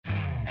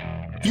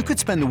You could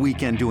spend the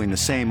weekend doing the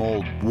same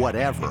old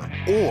whatever,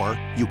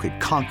 or you could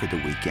conquer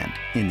the weekend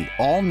in the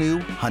all-new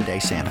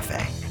Hyundai Santa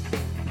Fe.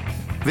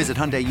 Visit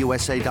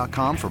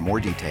HyundaiUSA.com for more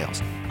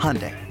details.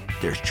 Hyundai,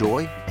 there's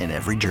joy in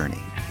every journey.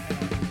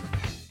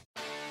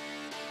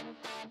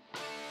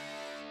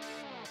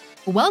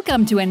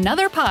 Welcome to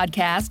another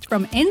podcast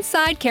from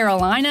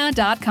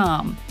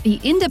InsideCarolina.com, the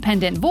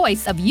independent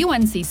voice of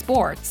UNC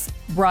Sports.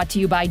 Brought to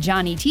you by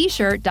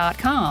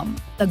JohnnyT-shirt.com,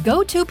 the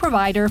go-to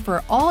provider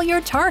for all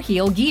your Tar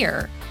Heel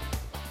gear.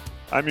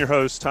 I'm your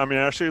host, Tommy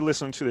Ashley,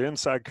 listening to the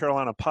Inside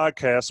Carolina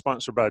podcast,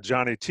 sponsored by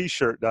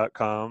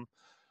JohnnyT-shirt.com.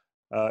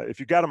 If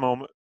you got a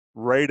moment,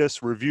 rate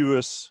us, review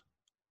us,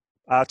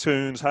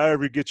 iTunes,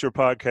 however you get your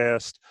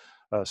podcast,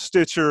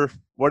 Stitcher,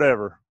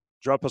 whatever.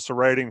 Drop us a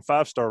rating,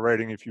 5-star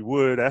rating if you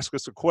would. Ask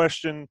us a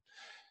question,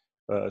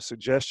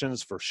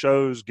 suggestions for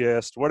shows,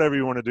 guests, whatever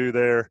you want to do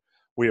there.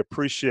 We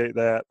appreciate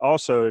that.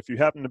 Also, if you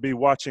happen to be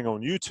watching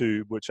on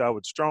YouTube, which I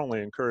would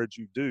strongly encourage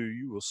you do,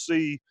 you will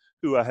see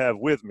who I have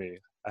with me.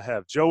 I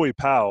have Joey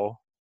Powell,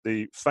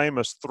 the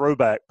famous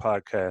Throwback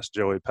podcast,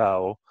 Joey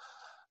Powell,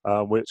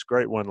 which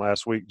great one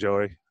last week,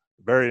 Joey.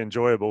 Very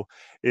enjoyable.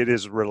 It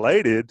is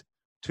related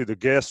to the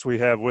guest we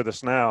have with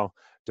us now,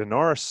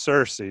 Denarris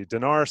Searcy.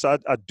 Denarris, I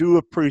do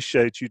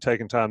appreciate you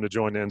taking time to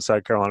join the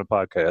Inside Carolina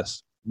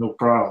podcast. No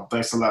problem.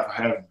 Thanks a lot for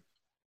having me.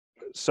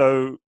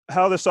 So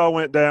how this all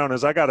went down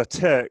is I got a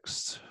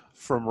text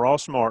from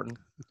Ross Martin,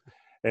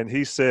 and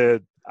he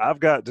said, I've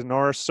got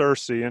Denarris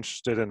Searcy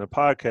interested in the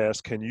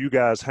podcast. Can you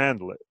guys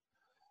handle it?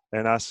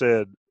 And I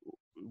said,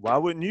 why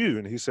wouldn't you?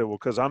 And he said, well,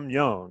 because I'm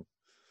young,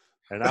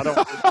 and I don't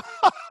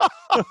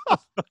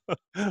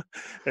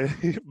 – and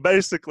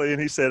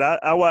he said,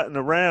 I wasn't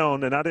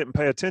around, and I didn't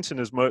pay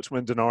attention as much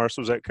when Denarris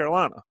was at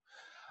Carolina.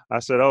 I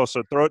said, oh,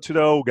 so throw it to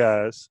the old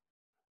guys.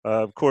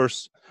 Of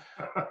course,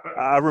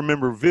 I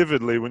remember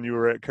vividly when you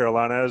were at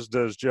Carolina, as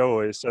does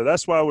Joey. So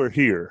that's why we're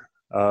here.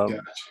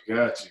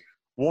 Gotcha.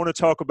 Want to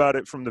talk about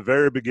it from the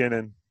very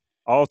beginning,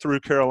 all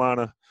through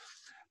Carolina,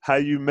 how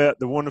you met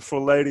the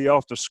wonderful lady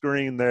off the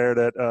screen there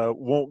that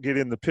won't get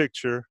in the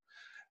picture.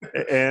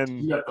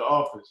 And you at the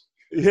office.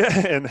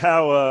 Yeah, and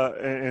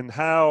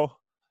how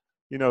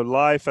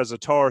life as a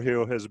Tar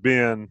Heel has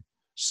been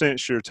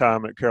since your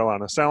time at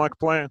Carolina. Sound like a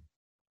plan?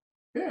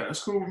 Yeah,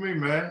 that's cool with me,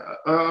 man.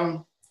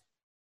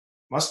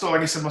 My story,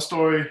 like I said,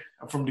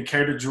 I'm from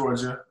Decatur,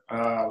 Georgia.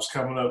 I was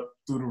coming up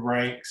through the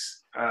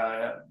ranks.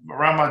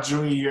 Around my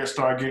junior year, I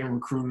started getting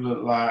recruited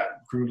a lot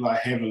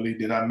heavily.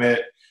 Then I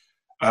met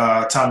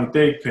Tommy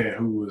Thigpen,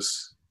 who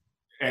was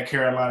at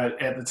Carolina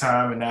at the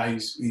time, and now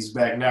he's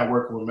back now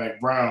working with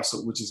Mack Brown, so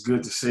which is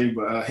good to see.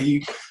 But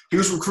he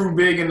was recruiting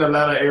big in the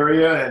Atlanta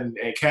area and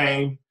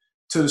came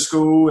to the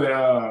school,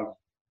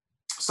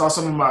 saw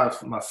some of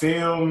my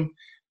film.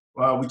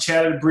 We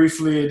chatted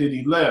briefly, and then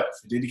he left.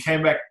 Then he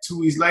came back 2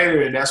 weeks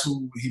later, and that's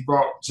when he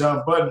brought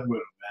John Button with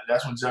him. And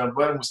that's when John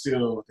Button was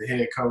still the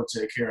head coach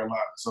at Carolina.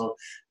 So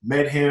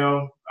met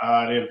him.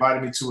 They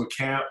invited me to a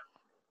camp.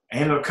 I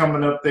ended up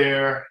coming up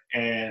there,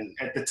 and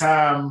at the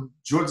time,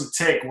 Georgia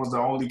Tech was the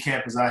only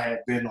campus I had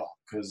been on,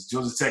 because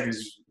Georgia Tech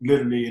is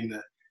literally in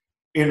the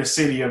inner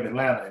city of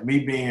Atlanta. And me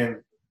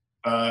being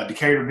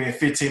Decatur being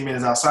 15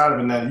 minutes outside of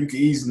Atlanta, you could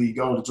easily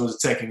go to Georgia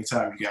Tech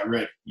anytime you got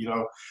ready,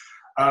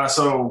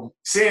 So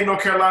seeing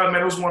North Carolina,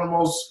 man, it was one of the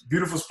most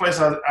beautiful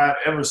places I've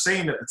ever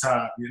seen at the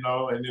time,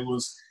 and it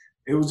was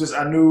just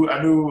I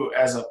knew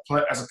as a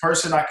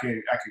person I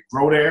could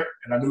grow there,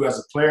 and I knew as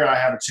a player I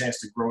had a chance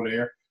to grow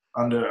there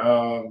under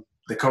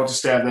the coaching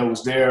staff that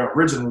was there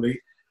originally.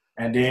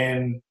 And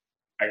then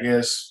I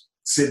guess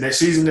that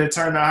season didn't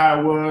turn out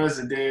how it was,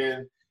 and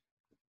then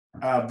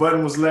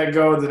Button was let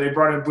go. Then they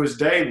brought in Butch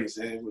Davis,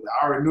 and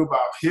I already knew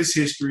about his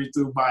history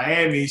through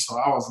Miami, so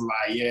I was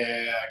like,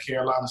 yeah,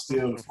 Carolina's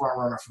still the front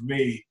runner for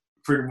me,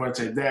 pretty much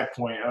at that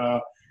point.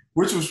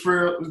 Which was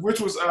good,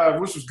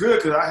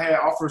 because I had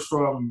offers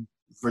from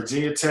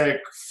Virginia Tech,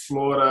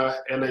 Florida,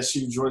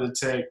 LSU, Georgia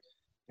Tech,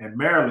 and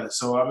Maryland.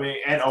 So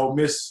and Ole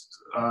Miss.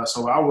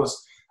 So I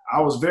was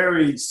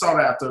very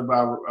sought after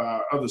by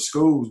other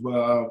schools,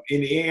 but in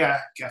the end,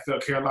 I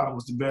felt Carolina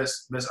was the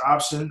best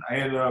option. I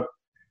ended up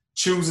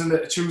choosing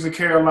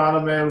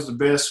Carolina, man. It was the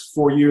best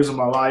 4 years of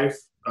my life.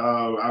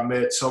 I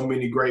met so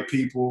many great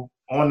people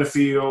on the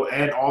field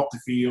and off the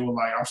field.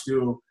 Like, I'm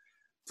still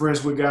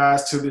friends with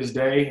guys to this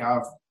day.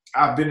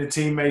 I've been to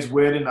teammates'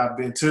 wedding. I've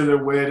been to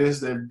their weddings.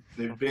 They've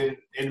been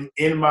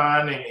in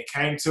mine, and it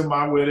came to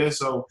my wedding.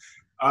 So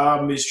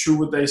it's true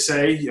what they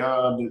say.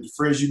 The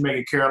friends you make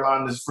in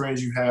Carolina is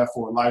friends you have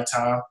for a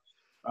lifetime.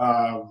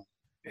 And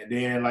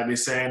then, like they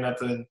say,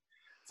 nothing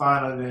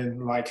finer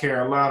than like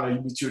Carolina.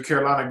 You meet your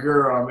Carolina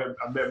girl. I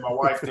met my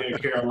wife there in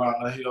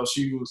Carolina.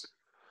 She was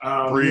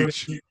on the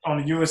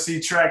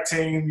UNC track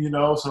team.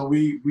 So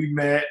we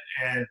met,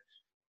 and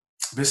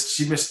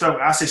she been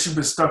stuck. I said she's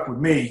been stuck with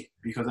me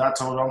because I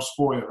told her I'm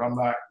spoiled. I'm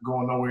not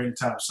going nowhere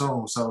anytime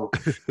soon. So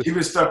she's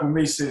been stuck with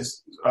me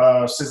since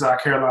our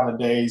Carolina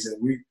days,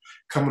 and we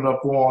coming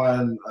up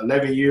on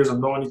 11 years of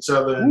knowing each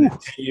other and 10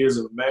 years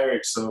of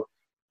marriage. So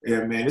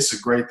yeah, man, it's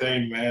a great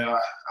thing, man.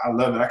 I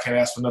love it. I can't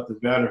ask for nothing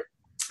better.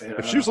 And,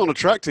 if she was on the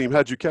track team,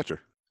 how'd you catch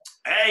her?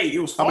 hey, it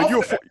was. I mean,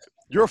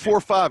 you're a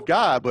 4'5"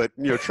 guy, but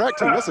track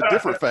team, that's a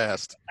different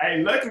fast.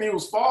 Hey, luckily it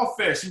was fall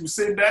fast. She was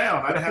sitting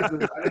down. I didn't have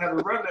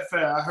to run that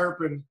fast. I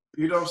herping,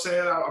 you know what I'm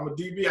saying? I'm a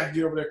DB. I can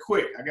get over there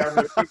quick. I got over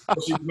there quick so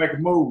she can make a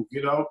move,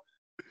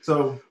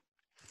 So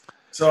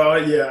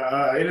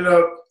ended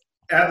up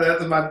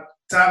after my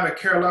time at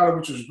Carolina,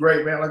 which was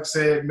great, man. Like I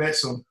said, met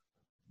some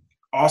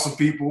awesome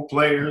people,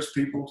 players,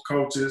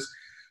 coaches.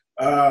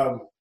 My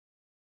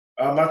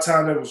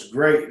time there was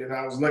great, and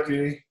I was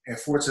lucky and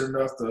fortunate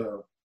enough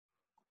to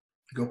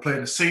go play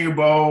in the Senior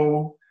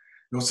Bowl,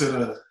 go to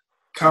the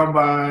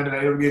Combine, and I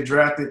ended up getting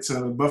drafted to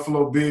the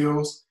Buffalo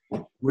Bills,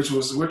 which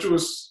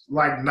was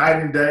like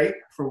night and day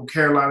from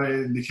Carolina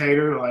and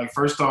Decatur. Like,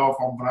 first off,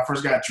 when I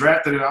first got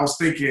drafted, I was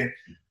thinking,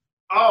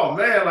 oh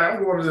man, like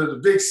I'm going to the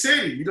big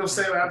city. You know what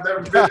I'm saying? Like, I've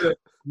never been to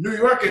New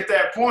York at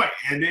that point.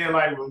 And then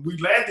like when we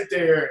landed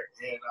there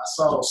and I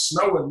saw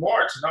snow in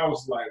March, and I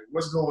was like,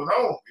 what's going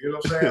on? You know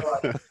what I'm saying?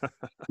 Like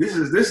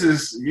this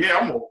is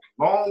I'm a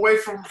long way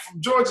from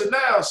Georgia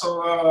now.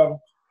 So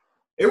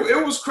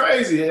it was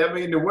crazy. I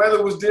mean, the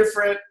weather was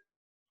different.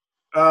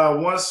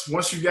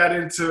 Once you got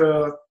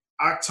into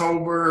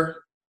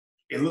October,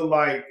 it looked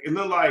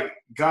like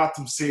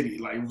Gotham City.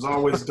 Like, it was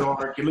always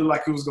dark. It looked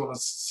like it was gonna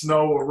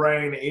snow or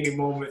rain at any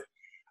moment.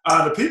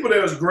 The people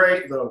there was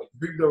great though.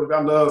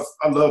 I love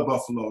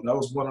Buffalo. That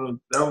was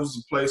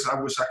the place I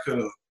wish I could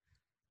have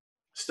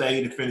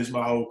stayed and finished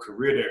my whole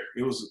career there.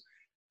 It was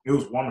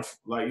wonderful.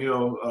 Like,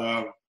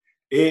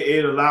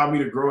 it allowed me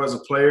to grow as a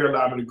player,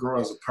 allowed me to grow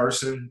as a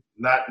person.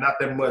 Not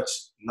that much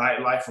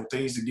nightlife or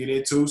things to get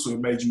into, so it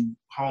made you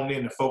hone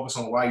in and focus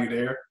on why you're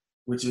there,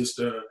 which is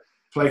to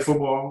play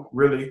football,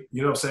 really.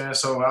 You know what I'm saying?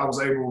 So I was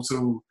able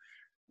to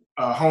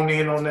hone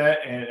in on that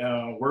and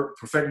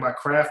perfect my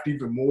craft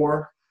even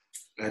more.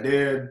 And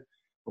then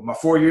when my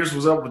 4 years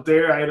was up with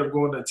there, I ended up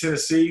going to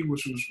Tennessee,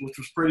 which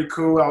was pretty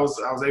cool. I was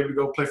able to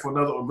go play for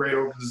another great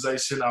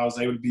organization. I was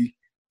able to be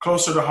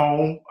closer to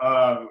home.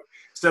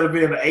 Instead of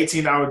being an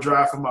 18-hour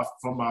drive from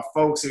my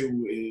folks,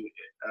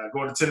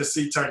 going to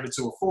Tennessee turned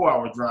into a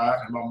 4-hour drive.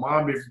 And my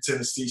mom being from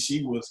Tennessee,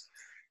 she was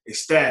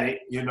ecstatic,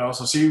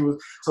 So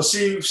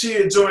she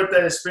enjoyed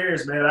that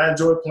experience, man. I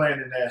enjoyed playing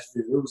in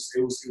Nashville.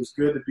 It was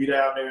good to be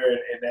down there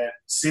in that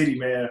city,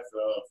 man.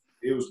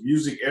 It was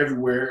music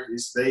everywhere.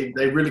 They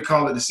really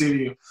call it the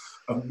city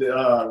of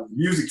the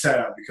music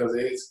town because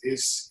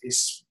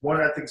it's one.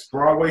 I think it's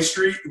Broadway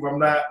Street. If I'm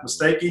not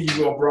mistaken, you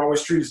go on Broadway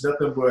Street, it's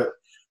nothing but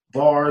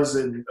bars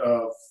and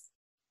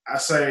I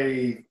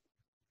say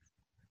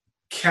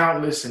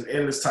countless and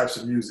endless types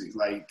of music,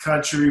 like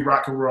country,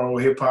 rock and roll,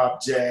 hip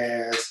hop,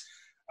 jazz.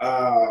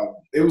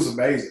 It was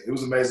amazing. It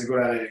was amazing to go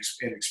down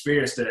and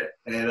experience that.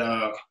 And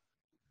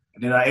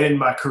then I ended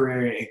my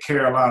career in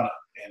Carolina,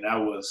 and that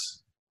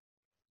was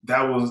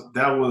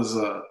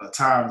a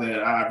time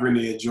that I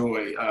really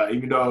enjoyed.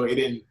 Even though it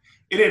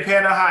didn't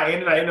pan out how I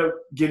ended up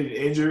getting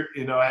injured.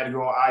 I had to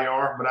go on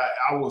IR, but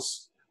I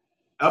was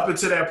up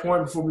until that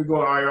point before we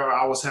go on IR,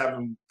 I was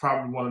having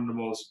probably one of the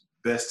most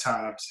best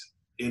times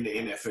in the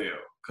NFL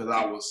because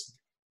I was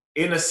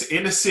in a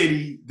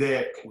city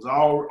that was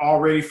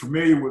already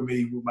familiar with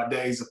me with my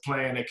days of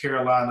playing at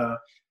Carolina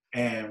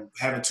and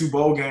having 2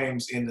 bowl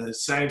games in the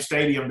same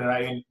stadium that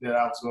I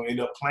was going to end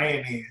up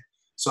playing in.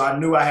 So I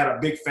knew I had a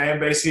big fan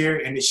base here,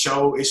 and it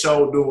showed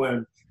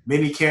doing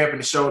mini camp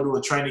and it showed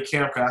doing training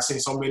camp because I seen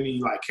so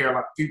many like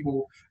Carolina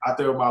people out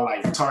there with my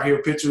like Tar Heel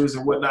pictures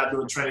and whatnot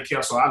doing training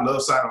camp. So I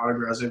love signing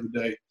autographs every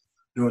day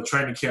doing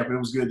training camp. It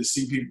was good to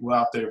see people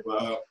out there,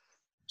 but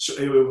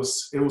it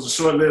was a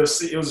short-lived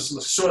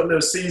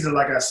season,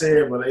 like I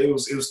said, but it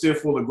was still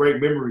full of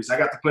great memories. I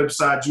got to play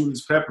beside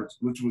Julius Peppers,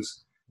 which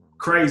was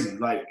crazy.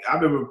 Like, I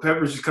remember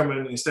Peppers just coming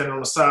and standing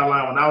on the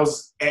sideline when I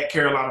was at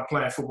Carolina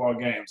playing football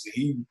games.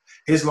 And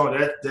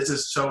that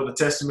just showed a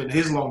testament to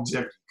his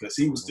longevity because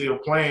he was still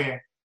playing,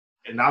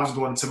 and I was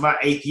going into my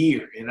 8th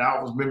year. And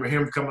I remember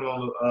him coming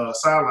on the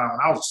sideline when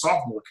I was a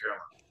sophomore at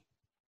Carolina.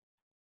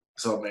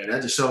 So, man,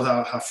 that just shows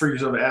how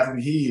freakish of an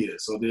athlete he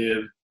is. So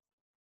then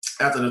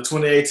after the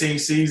 2018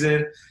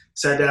 season,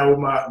 sat down with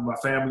my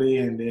family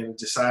and then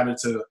decided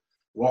to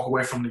walk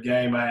away from the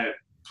game. I had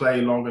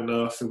played long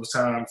enough. It was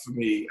time for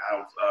me.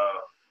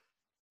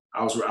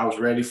 I was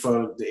ready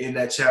for the end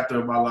that chapter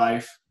of my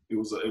life. It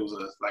was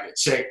like a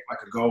check,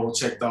 like a goal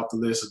checked off the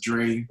list, a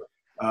dream.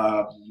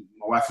 My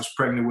wife was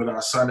pregnant with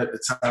our son at the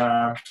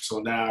time, so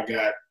now I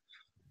got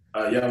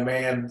a young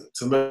man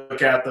to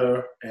look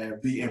after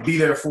and be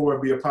there for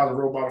and be a positive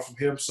role model from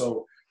him.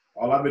 So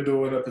all I've been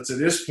doing up until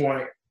this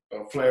point,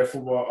 playing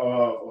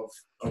football,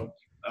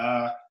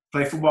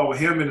 playing football with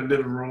him in the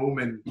living room,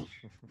 and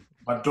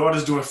my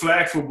daughter's doing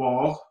flag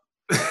football.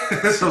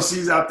 So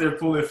she's out there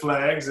pulling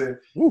flags, and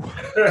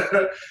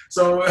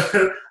so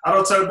I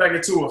don't turn back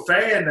into a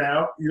fan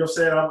now. You know what I'm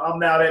saying? I'm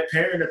now that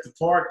parent at the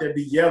park that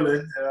be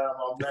yelling.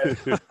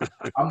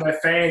 I'm that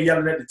fan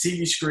yelling at the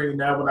TV screen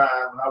now when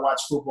I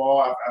watch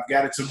football. I've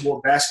got into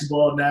more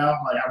basketball now.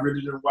 Like, I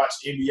really didn't watch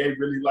NBA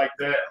really like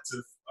that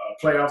until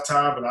playoff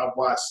time, but I've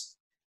watched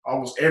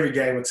almost every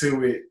game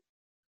until it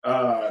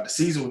the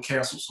season was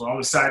canceled. So I'm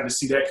excited to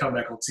see that come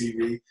back on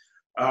TV.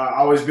 I've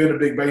always been a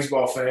big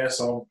baseball fan,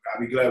 so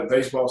I'll be glad when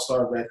baseball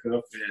started back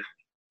up.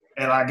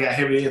 And I got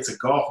heavily into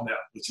golf now,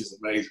 which is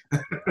amazing.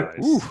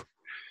 Nice.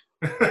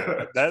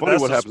 Funny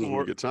what happens when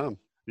you get time.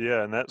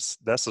 Yeah, and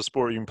that's a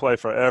sport you can play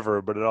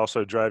forever, but it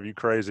also drive you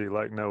crazy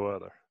like no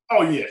other.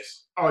 Oh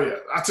yes, oh yeah.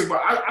 I took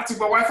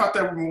my wife out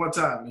there with me one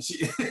time, and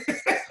she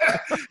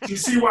she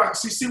see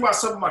why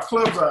some of my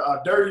clubs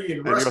are dirty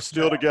and rusty. And you're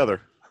still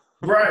together.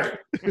 Right.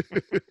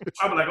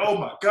 I'd be like, oh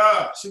my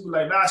God. She'd be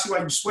like, nah, see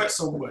why you sweat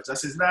so much. I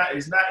said,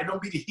 it's not, it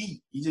don't be the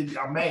heat.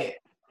 I'm mad.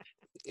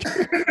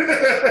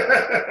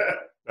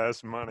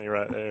 That's money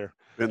right there.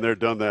 Been there,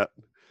 done that.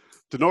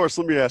 Denoris,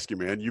 let me ask you,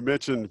 man. You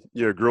mentioned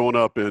growing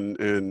up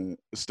in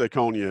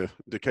Staconia,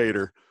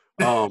 Decatur.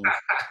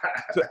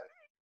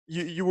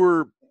 You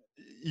were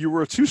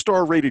a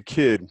 2-star rated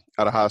kid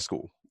out of high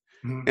school.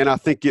 Mm-hmm. And I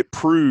think it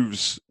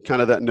proves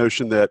kind of that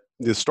notion that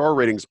the star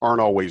ratings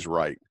aren't always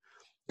right.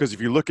 Because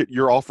if you look at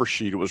your offer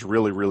sheet, it was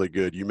really, really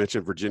good. You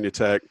mentioned Virginia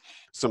Tech,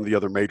 some of the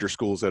other major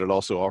schools that it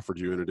also offered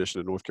you in addition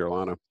to North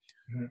Carolina.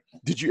 Mm-hmm.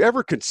 Did you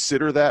ever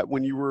consider that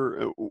when you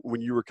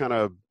were kind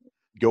of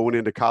going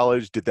into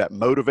college? Did that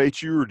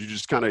motivate you, or did you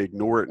just kind of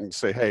ignore it and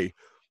say, hey,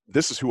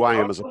 this is who I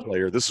am as a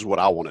player. This is what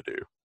I want to do?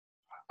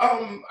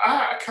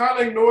 I kind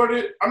of ignored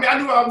it. I mean, I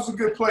knew I was a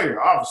good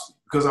player, obviously,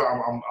 because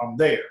I'm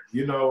there,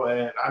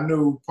 and I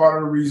knew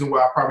part of the reason why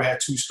I probably had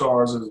 2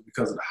 stars is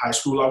because of the high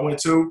school I went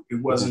to.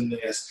 It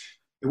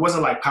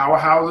wasn't like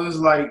powerhouses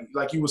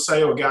like you would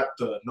say, or got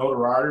the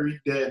notoriety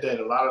that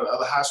a lot of the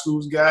other high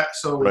schools got.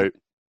 So right.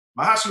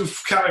 My high school is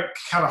kind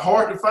of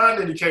hard to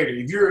find in Decatur.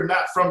 If you're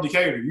not from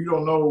Decatur, you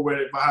don't know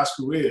where my high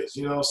school is.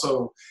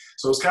 So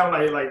it's kind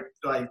of like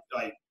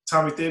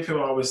Tommy Thigpen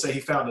always say, he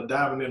found a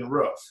diamond in the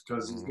rough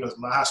because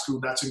my high school,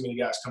 not too many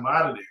guys come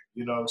out of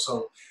there.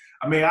 So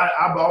I mean,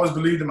 I've always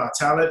believed in my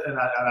talent, and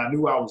I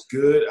knew I was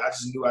good. I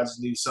just knew I just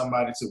needed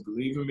somebody to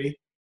believe in me,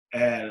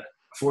 and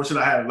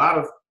fortunately, I had a lot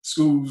of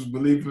schools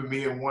believe in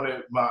me and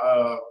wanted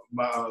my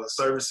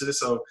services.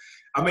 So,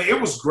 I mean, it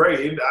was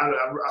great. I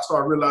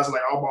started realizing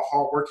like all my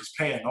hard work is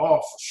paying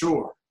off for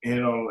sure,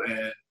 and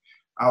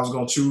I was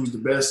going to choose the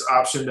best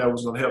option that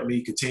was going to help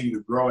me continue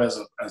to grow as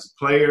a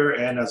player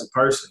and as a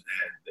person.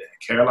 And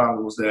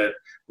Carolina was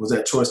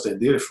that choice that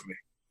did it for me.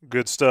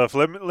 Good stuff.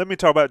 Let me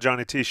talk about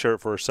Johnny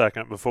T-Shirt for a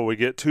second before we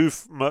get too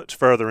much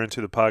further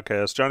into the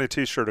podcast. Johnny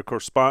T-Shirt, of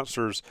course,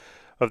 sponsors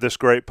of this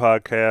great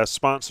podcast,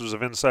 sponsors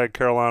of Inside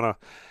Carolina.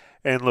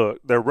 And look,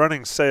 they're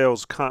running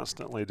sales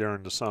constantly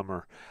during the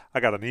summer. I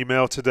got an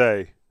email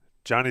today.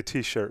 Johnny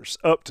T-Shirts,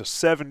 up to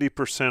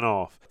 70%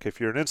 off.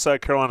 If you're an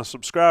Inside Carolina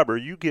subscriber,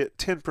 you get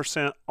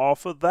 10%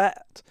 off of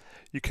that.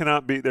 You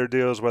cannot beat their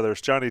deals, whether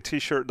it's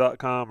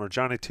JohnnyT-Shirt.com or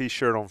Johnny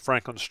T-Shirt on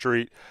Franklin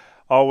Street.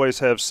 Always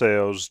have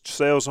sales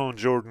on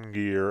Jordan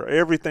gear,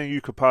 everything you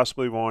could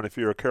possibly want if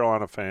you're a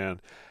Carolina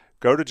fan.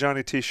 Go to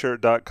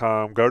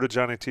JohnnyT-Shirt.com. Go to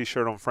Johnny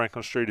T-Shirt on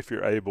Franklin Street if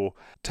you're able.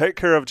 Take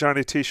care of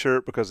Johnny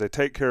T-Shirt because they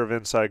take care of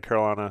Inside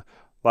Carolina.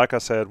 Like I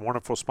said,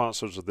 wonderful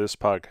sponsors of this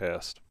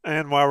podcast.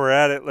 And while we're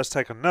at it, let's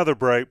take another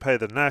break, pay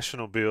the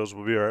national bills.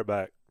 We'll be right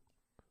back.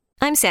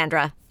 I'm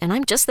Sandra, and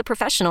I'm just the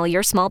professional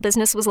your small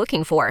business was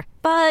looking for.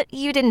 But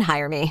you didn't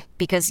hire me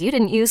because you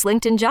didn't use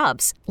LinkedIn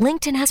Jobs.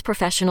 LinkedIn has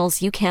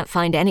professionals you can't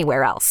find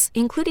anywhere else,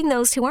 including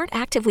those who aren't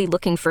actively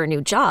looking for a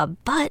new job,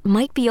 but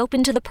might be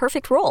open to the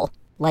perfect role,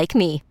 like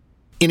me.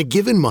 In a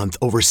given month,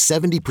 over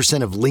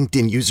 70% of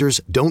LinkedIn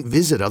users don't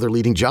visit other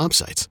leading job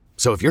sites.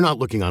 So if you're not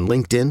looking on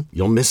LinkedIn,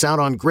 you'll miss out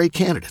on great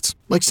candidates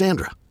like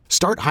Sandra.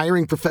 Start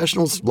hiring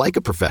professionals like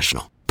a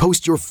professional.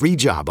 Post your free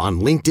job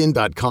on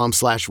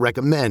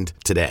linkedin.com/recommend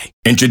today.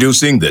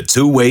 Introducing the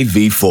Two-Way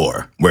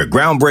V4, where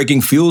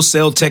groundbreaking fuel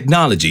cell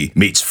technology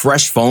meets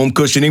fresh foam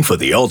cushioning for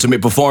the ultimate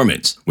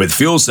performance. With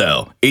Fuel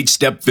Cell, each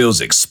step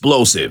feels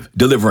explosive,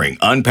 delivering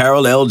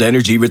unparalleled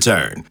energy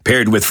return.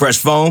 Paired with fresh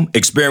foam,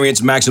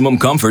 experience maximum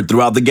comfort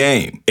throughout the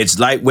game. Its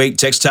lightweight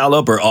textile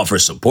upper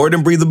offers support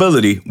and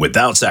breathability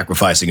without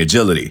sacrificing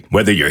agility.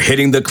 Whether you're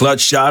hitting the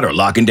clutch shot or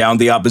locking down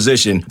the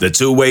opposition, the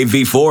Two-Way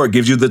V4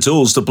 gives you the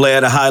tools to play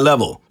at a high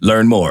level.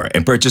 Learn more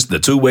and purchase the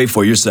Two-Way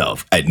for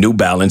yourself at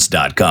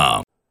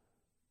newbalance.com.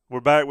 We're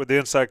back with the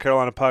Inside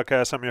Carolina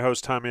podcast. I'm your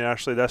host, Tommy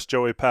Ashley. That's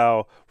Joey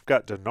Powell. We've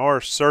got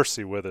Denoris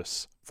Searcy with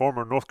us,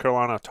 former North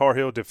Carolina Tar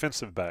Heel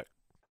defensive back.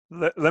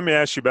 Let me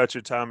ask you about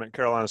your time at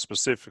Carolina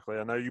specifically.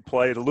 I know you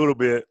played a little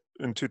bit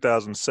in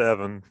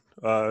 2007.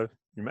 You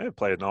may have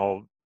played in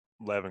all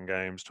 11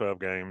 games, 12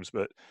 games,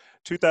 but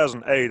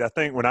 2008, I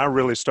think when I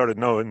really started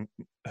knowing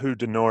who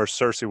Denoris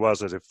Searcy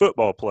was as a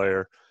football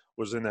player,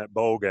 was in that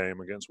bowl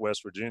game against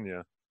West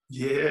Virginia.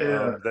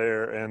 Yeah.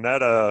 There. And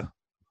that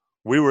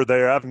we were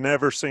there. I've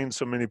never seen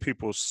so many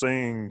people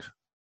sing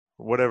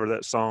whatever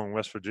that song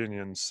West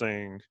Virginians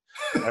sing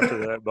after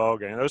that ball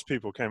game. Those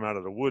people came out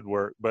of the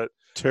woodwork, but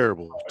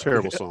terrible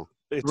song.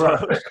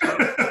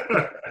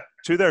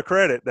 To their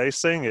credit, they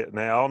sing it and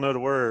they all know the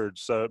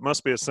words. So it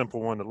must be a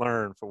simple one to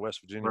learn for West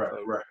Virginia.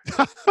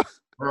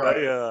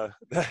 Right.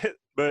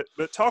 But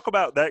talk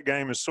about that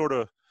game as sort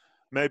of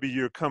maybe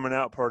your coming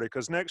out party,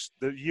 because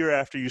the year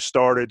after you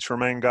started,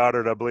 Tremaine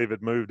Goddard, I believe,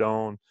 had moved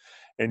on,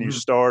 and you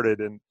started,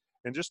 and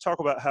just talk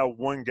about how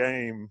one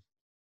game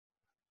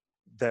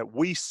that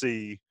we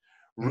see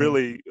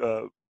really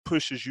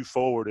pushes you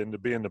forward into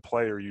being the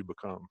player you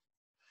become.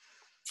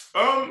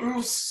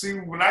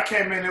 When I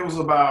came in,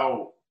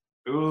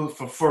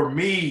 for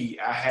me,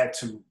 I had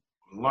to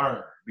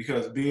learn,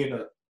 because being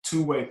a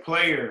two-way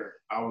player,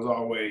 I was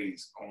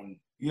always on,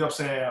 you know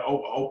what I'm saying,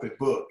 open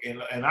book.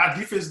 And our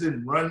defense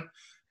didn't run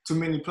too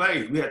many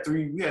plays. We had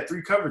three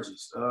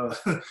coverages,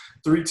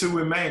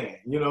 3-2 in man,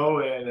 you know,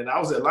 and I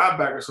was at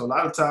linebacker, so a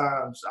lot of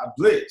times I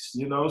blitzed,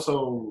 you know,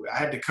 so I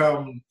had to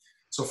come.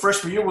 So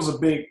freshman year was a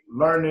big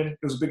learning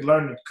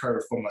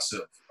curve for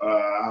myself.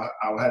 I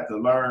had to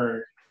learn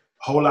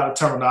a whole lot of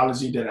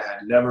terminology that I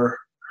had never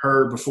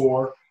heard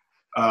before.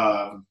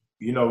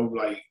 You know,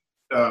 like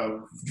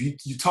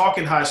you talk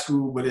in high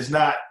school, but it's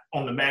not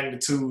on the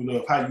magnitude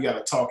of how you got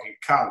to talk in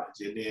college.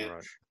 And then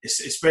it's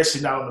especially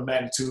not on the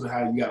magnitude of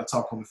how you got to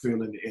talk on the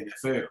field in the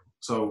NFL.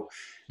 So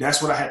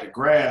that's what I had to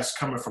grasp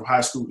coming from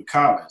high school to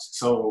college.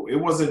 So it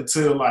wasn't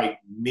until like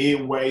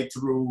midway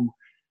through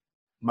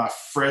my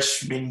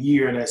freshman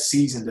year, that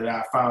season, that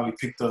I finally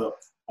picked up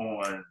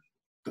on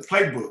the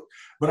playbook.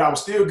 But I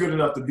was still good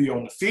enough to be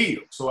on the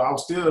field. So I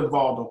was still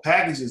involved on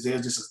packages. They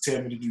just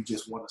tell me to do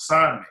just one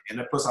assignment. And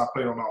then plus I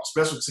played on all the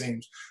special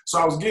teams. So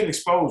I was getting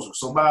exposure.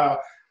 So by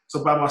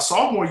my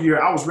sophomore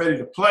year, I was ready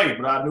to play,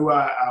 but I knew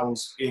I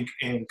was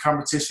in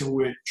competition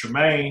with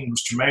Tremaine,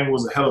 which Tremaine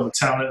was a hell of a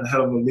talent, a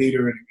hell of a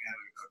leader, and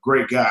a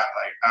great guy.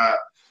 Like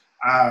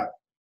I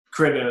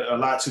credit a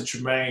lot to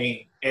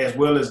Tremaine as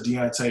well as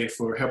Deontay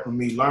for helping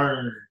me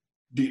learn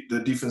the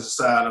defensive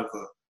side of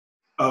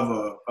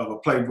a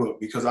playbook,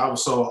 because I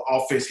was so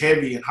offense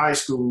heavy in high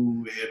school,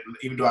 and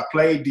even though I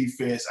played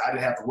defense, I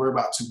didn't have to worry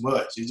about too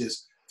much. It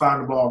just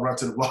find the ball, run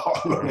to the ball.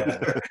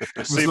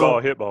 See ball,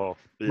 hit ball.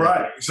 Yeah.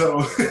 Right.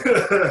 So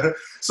to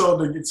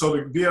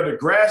be able to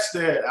grasp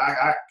that,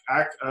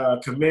 I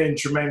commend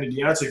Tremaine and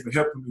Deontay for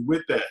helping me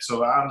with that.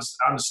 So I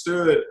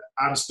understood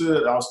I was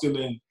still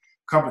in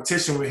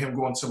competition with him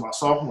going to my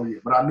sophomore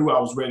year, but I knew I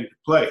was ready to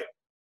play.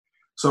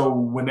 So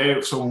when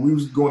we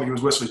was going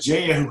against West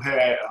Virginia, who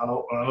had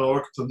an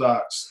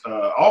unorthodox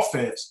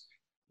offense,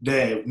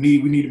 that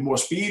we needed more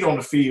speed on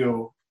the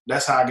field.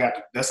 That's how I got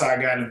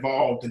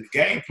involved in the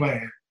game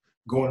plan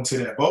going into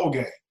that bowl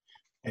game.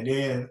 And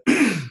then,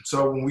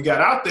 so when we got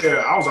out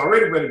there, I was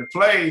already ready to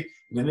play.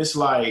 And then it's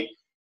like,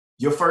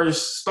 your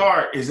first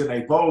start is in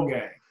a bowl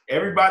game.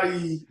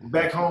 Everybody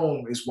back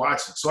home is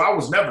watching. So I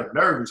was never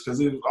nervous, because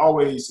it was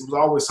always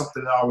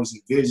something I always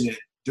envisioned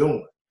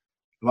doing.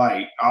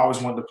 Like, I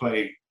always wanted to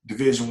play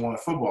Division I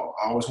football.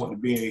 I always wanted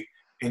to be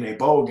in a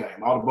bowl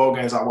game. All the bowl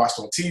games I watched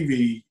on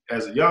TV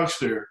as a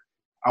youngster,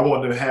 I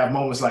wanted to have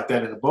moments like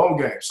that in the bowl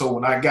game. So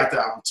when I got the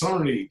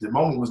opportunity, the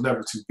moment was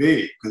never too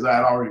big, because I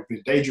had already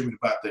been daydreaming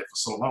about that for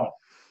so long.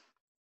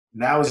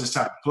 Now it's just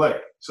time to play.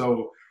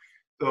 So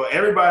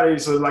everybody,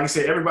 like I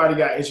said, everybody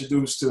got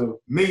introduced to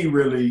me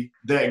really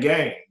that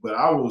game. But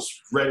I was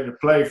ready to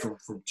play from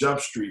Jump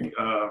Street,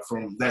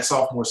 from that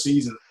sophomore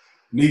season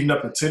leading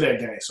up into that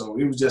game. So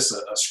it was just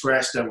a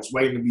scratch that was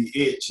waiting to be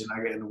itched.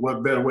 And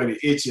what better way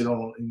to itch it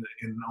on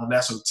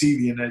national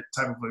TV in that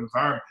type of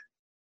environment.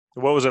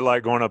 What was it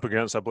like going up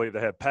against, I believe they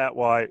had Pat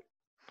White,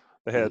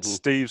 they had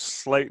Steve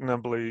Slayton, I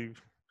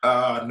believe.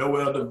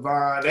 Noel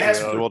Devine. They had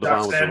some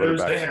Doc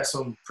Sanders. They had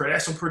some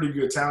pretty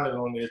good talent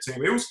on their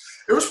team. It was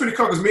pretty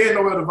cool, because me and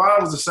Noel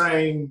Devine was the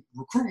same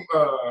recruiting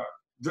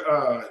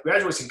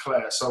graduation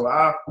class. So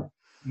I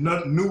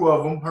knew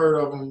of him, heard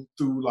of him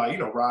through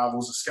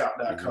Rivals and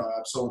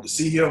Scout.com. So to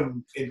see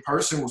him in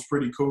person was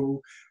pretty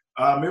cool.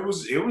 It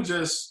was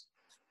just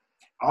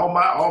all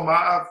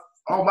my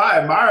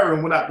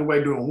admiring went out the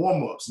way doing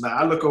warm-ups. Now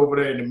I look over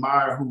there and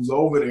admire who's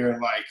over there,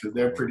 because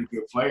they're pretty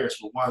good players.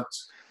 But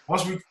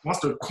once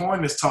the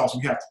coin is tossed,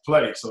 we have to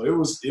play. So it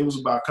was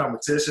about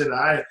competition.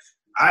 I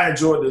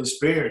enjoyed the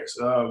experience.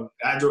 I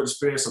enjoyed the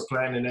experience of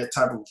playing in that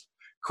type of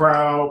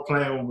crowd,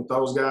 playing with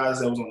those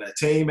guys that was on that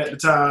team at the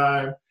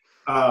time.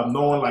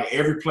 Knowing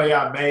every play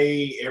I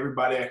made,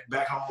 everybody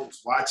back home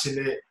was watching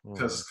it.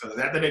 Because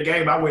after the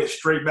game, I went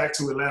straight back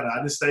to Atlanta. I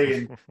didn't stay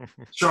in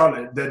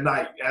Charlotte that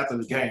night after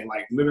the game.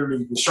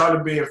 Literally, with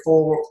Charlotte being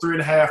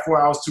 3.5,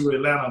 4 hours to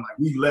Atlanta,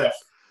 we left.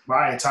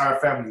 My entire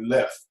family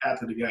left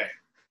after the game.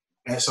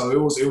 And so it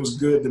was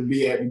good to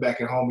be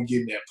back at home and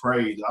getting that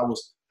praise. I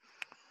was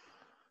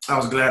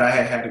glad I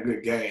had a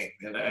good game,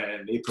 and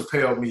it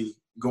propelled me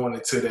going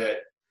into that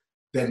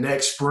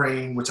next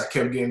spring, which I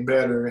kept getting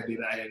better,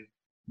 and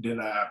then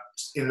I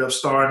ended up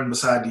starting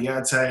beside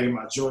Deontay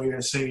my junior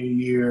and senior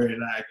year,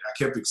 and I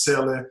kept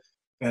excelling,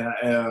 and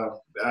I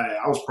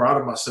was proud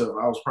of myself.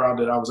 I was proud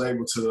that I was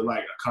able to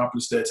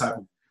accomplish that type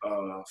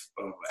of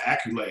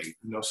accolade.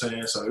 You know what I'm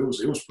saying? So it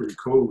was pretty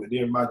cool. And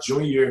then my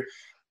junior year,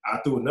 I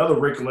threw another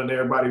wrinkle in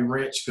everybody's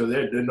wrench because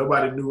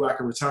nobody knew I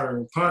could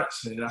return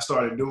punts, and I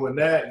started doing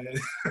that. And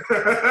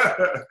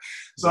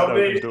so I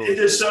mean, it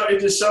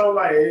just showed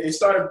like it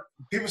started.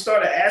 People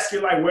started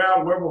asking like, where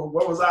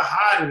was I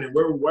hiding, and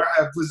where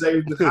was I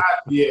even hiding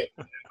yet?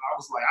 And I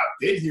was like, I've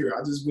been here.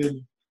 I just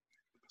been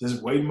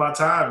waiting my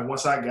time, and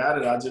once I got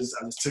it, I just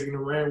took it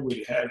and ran with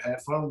it.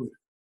 Had fun with it.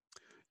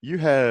 You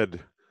had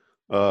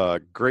a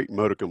great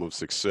modicum of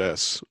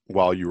success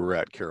while you were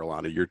at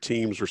Carolina. Your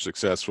teams were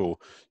successful.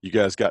 You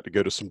guys got to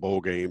go to some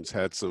bowl games,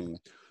 had some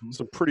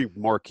pretty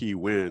marquee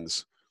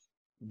wins.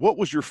 What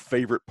was your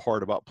favorite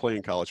part about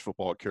playing college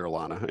football at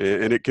Carolina?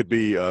 And it could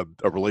be a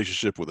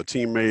relationship with a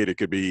teammate. It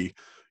could be,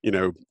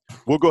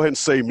 we'll go ahead and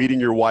say meeting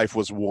your wife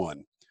was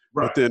one.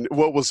 Right. But then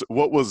what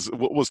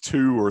was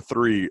two or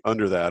three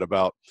under that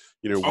about,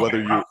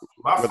 whether it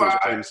was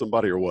playing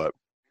somebody or what?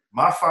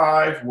 My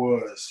five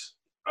was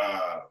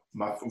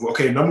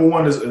number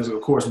one is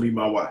of course me,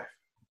 my wife.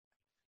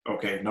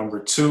 Okay, number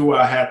two,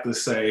 I have to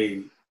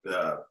say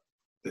the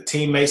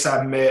teammates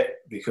I've met,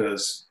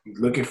 because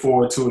looking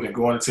forward to it and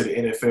going into the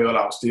NFL,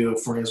 I was still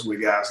friends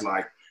with guys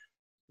like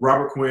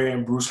Robert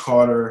Quinn, Bruce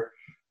Carter,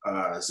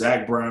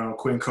 Zach Brown,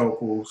 Quinn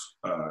Copeles,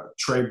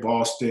 Trey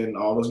Boston,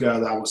 all those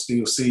guys I would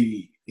still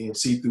see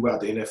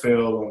throughout the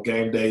NFL on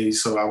game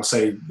days. So I would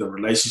say the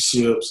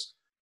relationships.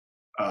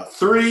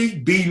 3,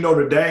 be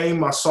Notre Dame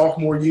my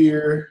sophomore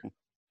year.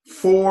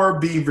 4,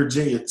 be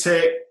Virginia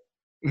Tech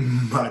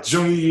my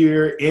junior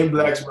year in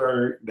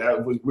Blacksburg.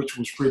 Which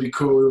was pretty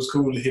cool. It was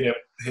cool to hear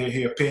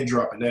a pin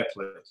drop in that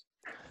place.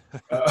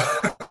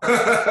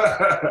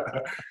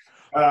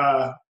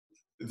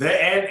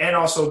 And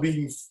also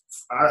being,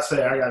 I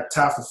say I got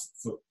tied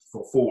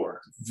for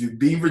 4.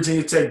 Being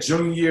Virginia Tech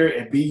junior year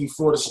and being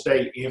Florida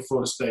State in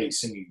Florida State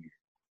senior year.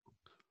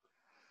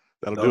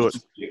 That'll do it.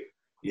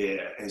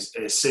 Yeah, as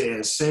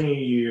senior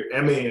year.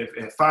 I mean,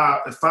 and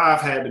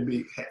 5 had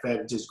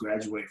to just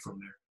graduate from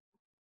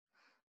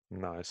there.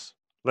 Nice.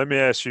 Let me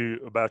ask you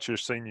about your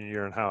senior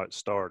year and how it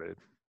started,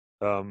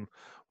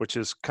 which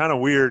is kind of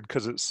weird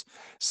because it's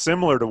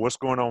similar to what's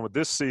going on with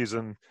this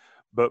season,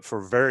 but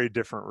for very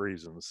different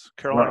reasons.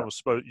 Carolina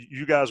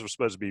you guys were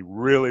supposed to be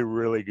really,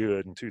 really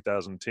good in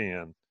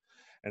 2010,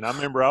 and I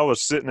remember I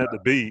was sitting at the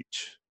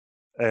beach.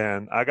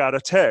 And I got a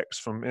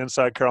text from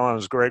Inside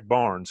Carolina's Greg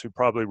Barnes, who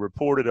probably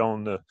reported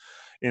on the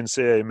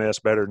NCAA mess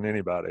better than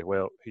anybody.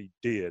 Well, he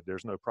did.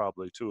 There's no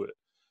probably to it.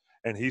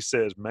 And he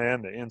says,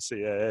 man, the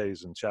NCAA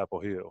is in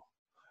Chapel Hill.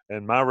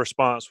 And my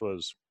response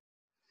was,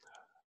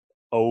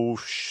 oh,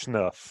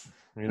 schnuff.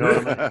 You know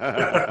what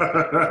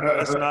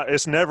I mean?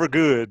 It's never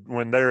good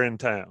when they're in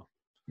town.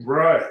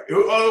 Right.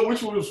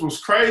 Which was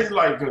crazy,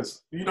 like,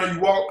 because, you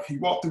walk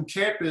through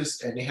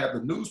campus and they have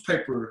the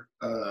newspaper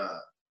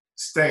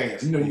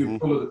stands. You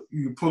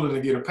pull it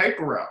and get a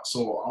paper out.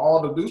 So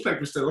all the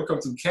newspapers that look up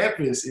to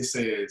campus, it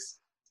says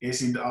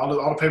all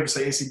the papers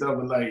say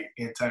NCAA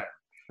in town.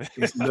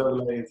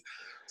 NCAA.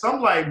 So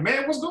I'm like,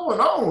 man, what's going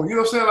on? You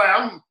know what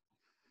I'm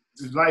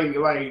saying?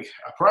 Like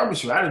I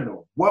promise you, I didn't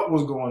know what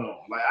was going on.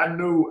 Like I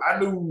knew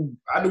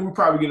we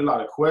probably get a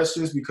lot of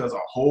questions because a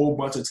whole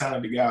bunch of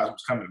talented guys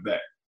was coming back.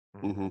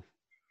 Mm-hmm.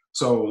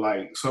 So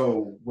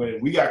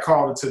when we got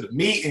called into the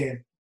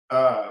meeting,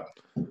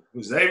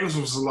 Davis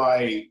was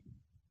like,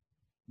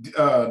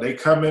 they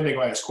come in, they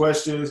gonna ask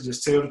questions,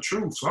 just tell the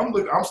truth. So I'm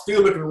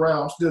still looking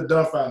around, I'm still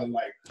dumbfounded,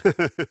 like,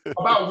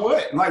 about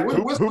what? Like,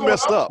 what's who going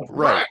messed on? up?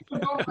 Right.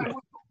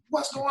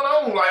 What's going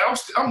on? Like,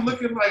 I'm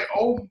looking like,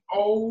 oh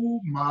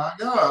my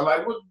God,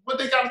 like, what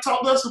they got to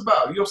talk to us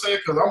about? You know what I'm saying?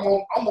 Because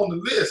I'm on the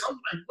list. I'm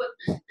like, what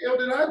the hell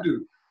did I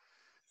do?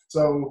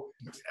 So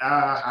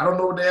I don't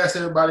know what they asked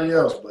everybody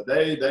else, but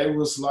they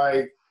was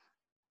like,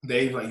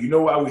 you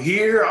know why we're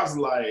here? I was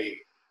like,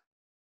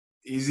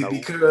 is it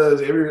because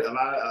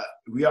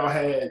we all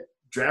had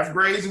draft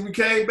grades and we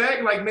came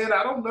back? Like, man,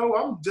 I don't know.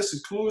 I'm just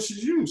as clueless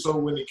as you. So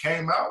when it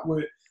came out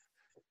with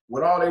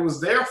what all they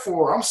was there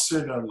for, I'm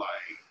sitting there like,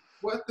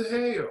 what the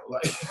hell?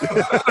 Like,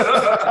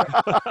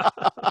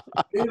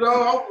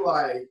 I'm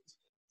like,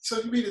 so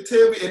you mean to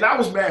tell me? And I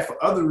was mad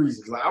for other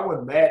reasons. Like, I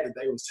wasn't mad that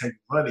they was taking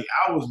money.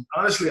 I was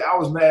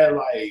mad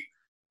like,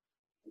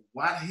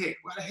 why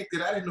the heck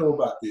did I didn't know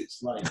about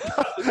this? Like,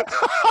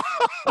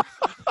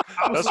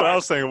 that's what I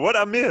was saying. What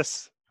I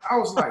miss? I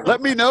was like,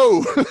 let me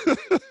know.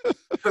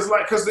 Because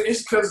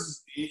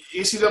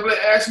NCAA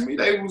asked me,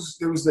 they was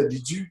that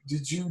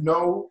did you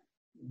know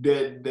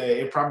that the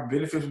improper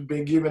benefits were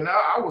being given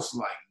out? I was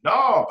like,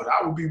 no, but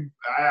I would be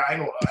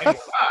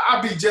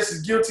I'd be just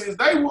as guilty as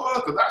they were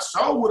because I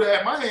sure would have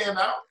had my hand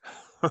out.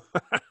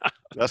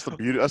 That's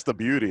the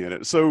beauty in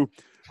it. So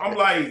I'm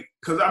like,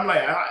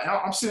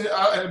 I'm sitting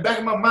in the back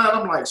of my mind.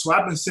 I'm like, so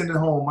I've been sending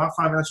home my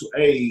financial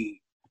aid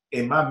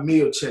and my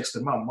meal checks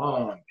to my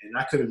mom, and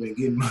I could have been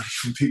getting money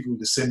from people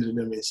to send to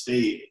them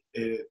instead,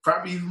 and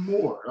probably even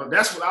more.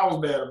 That's what I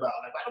was mad about.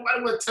 Like, why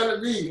nobody was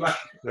telling me? Like,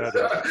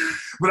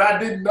 but I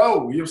didn't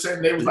know. You know what I'm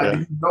saying? They was like, do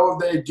you know if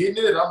they're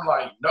getting it? I'm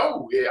like,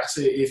 no. Yeah, I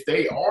said, if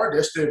they are,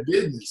 that's their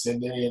business.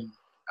 And then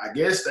I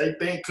guess they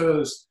think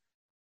because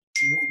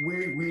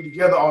we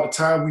together all the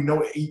time. We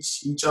know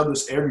each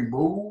other's every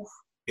move,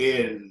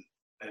 and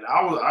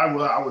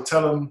I would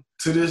tell him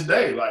to this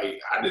day, like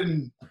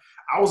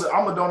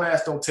I'm a don't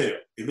ask, don't tell.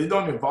 If it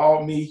don't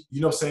involve me,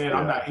 you know what I'm saying,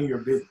 I'm not in your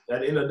business.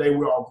 At the end of the day,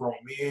 we're all grown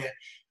men.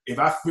 If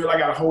I feel like I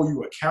gotta hold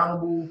you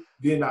accountable,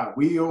 then I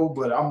will.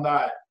 But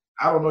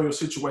I don't know your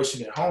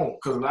situation at home,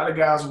 because a lot of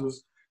guys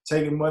was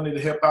taking money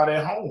to help out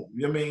at home.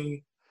 You know what I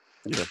mean?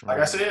 Yeah. Like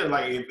I said,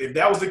 like if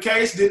that was the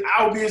case, then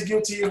I would be as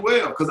guilty as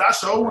well. Because I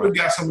sure would have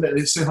got some of that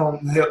to sit home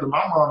and help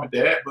my mom and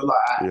dad, but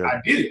like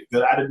I did it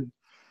because I didn't.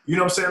 You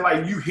know what I'm saying?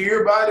 Like you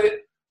hear about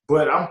it,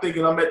 but I'm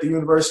thinking I'm at the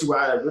university where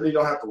I really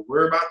don't have to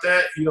worry about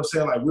that. You know what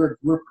I'm saying? Like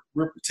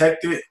we're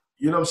protected.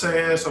 You know what I'm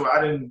saying? So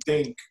I didn't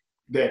think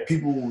that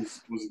people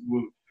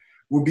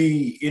would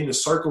be in the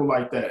circle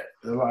like that.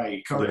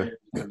 Like coming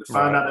to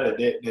find out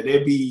that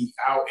they'd be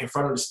out in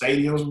front of the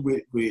stadiums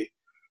with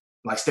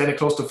like standing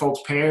close to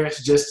folks'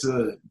 parents just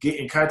to get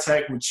in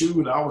contact with you.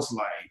 And I was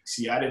like,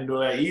 see, I didn't know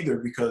that either,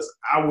 because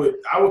I would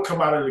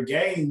come out of the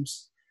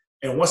games,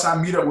 and once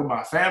I meet up with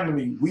my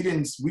family, we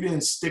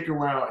didn't stick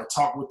around and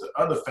talk with the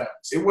other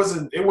families.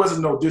 It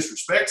wasn't no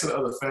disrespect to the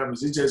other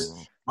families. It just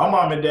my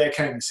mom and dad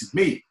came to see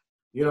me.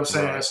 You know what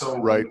I'm saying? So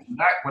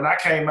when I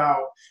came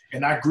out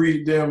and I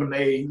greeted them and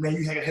they, man,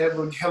 you had a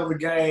hell of a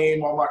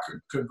game, all my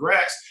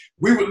congrats,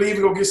 we would leave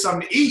and go get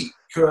something to eat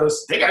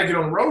because they got to get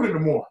on the road in the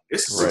morning.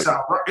 It's a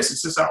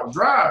 6-hour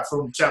drive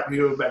from Chapel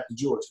Hill back to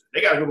Georgia.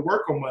 They got to go to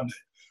work on Monday.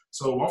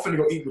 So I'm finna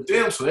go eat with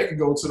them so they can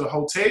go to the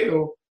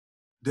hotel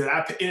that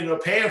I ended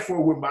up paying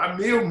for with my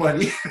meal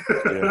money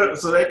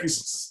so they can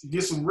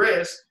get some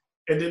rest,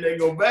 and then they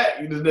go back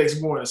the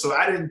next morning. So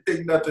I didn't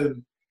think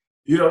nothing.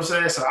 You know what I'm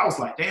saying? So I was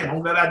like, damn,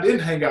 I'm glad I didn't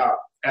hang out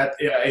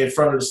in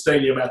front of the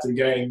stadium after the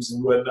games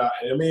and whatnot.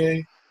 I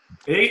mean,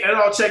 it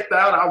all checked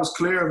out. I was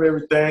clear of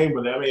everything,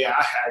 but I mean,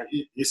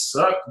 it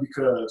sucked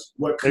because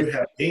what could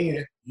have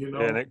been, you know.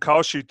 And it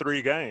cost you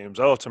 3 games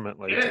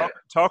ultimately. Yeah.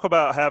 Talk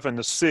about having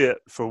to sit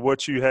for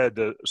what you had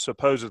to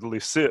supposedly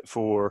sit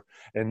for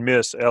and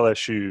miss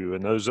LSU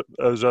and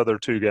those other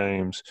 2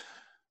 games.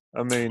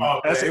 I mean,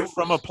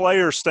 from a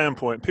player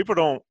standpoint, people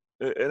don't.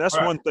 And that's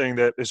one thing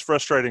that is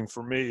frustrating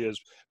for me is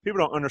people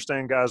don't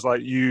understand guys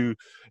like you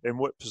and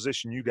what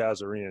position you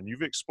guys are in.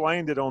 You've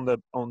explained it on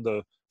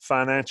the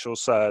financial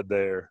side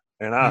there,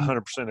 and I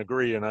 100%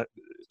 agree. And it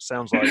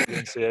sounds like the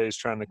NCAA is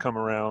trying to come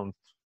around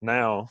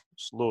now.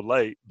 It's a little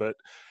late, but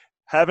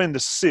having to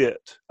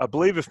sit, I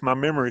believe if my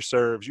memory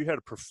serves, you had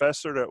a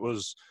professor that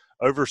was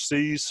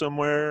overseas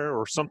somewhere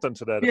or something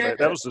to that effect.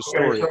 That was the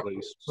story at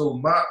least. So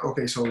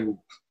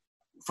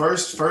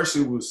first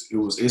it was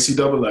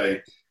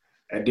NCAA.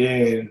 And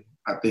then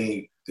I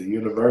think the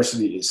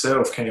university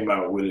itself came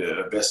out with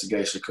an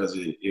investigation because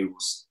it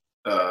was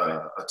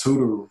a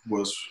tutor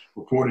was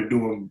reported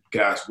doing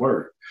guys'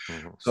 work.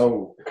 Mm-hmm.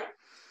 So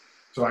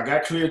I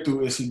got cleared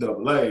through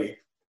NCAA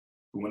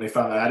when they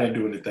found out I didn't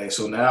do anything.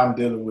 So now I'm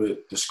dealing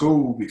with the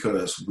school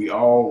because we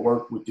all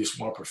work with this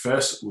one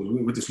professor,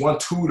 with this one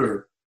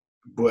tutor.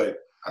 But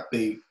I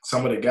think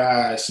some of the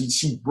guys,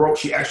 she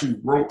actually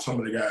wrote some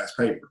of the guys'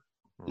 paper.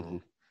 Mm-hmm.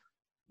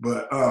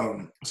 But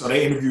so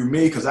they interviewed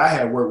me because I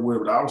had worked with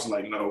her, but I was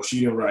like, no, she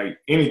didn't write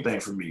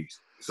anything for me.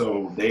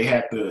 So they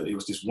had it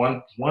was this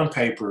one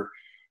paper,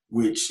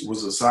 which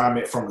was an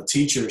assignment from a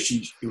teacher.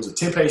 It was a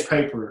 10-page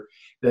paper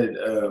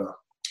that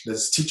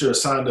this teacher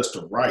assigned us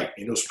to write.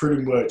 And it was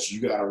pretty much, you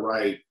got to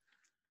write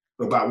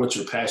about what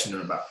you're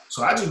passionate about.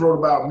 So I just wrote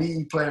about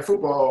me playing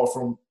football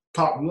from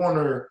Pop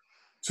Warner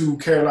to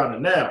Carolina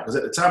now. Because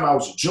at the time I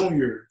was a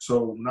junior.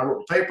 So when I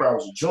wrote the paper, I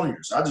was a junior.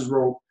 So I just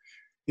wrote,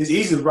 it's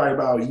easy to write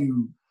about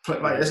you.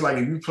 Like it's like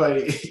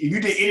if you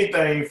did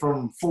anything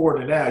from 4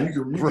 to now, you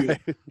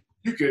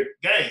could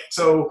game.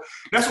 So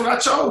that's what I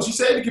chose. She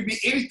said it could be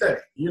anything.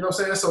 You know what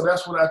I'm saying? So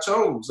that's what I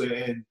chose.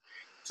 And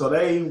so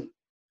they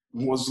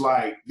was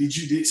like,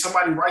 did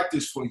somebody write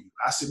this for you?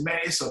 I said, man,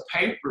 it's a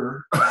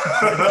paper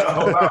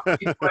about me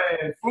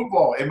playing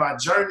football and my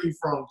journey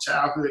from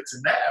childhood to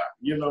now,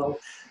 you know.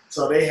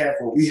 So we had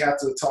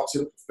to talk to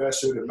the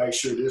professor to make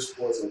sure this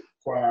was a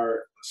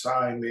required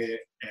assignment.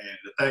 And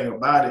the thing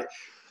about it,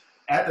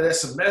 after that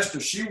semester,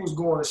 she had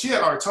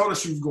already told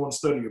us she was going to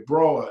study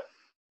abroad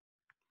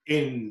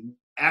in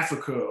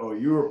Africa or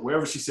Europe,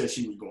 wherever she said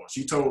she was going.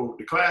 She told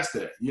the class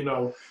that, you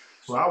know.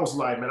 So I was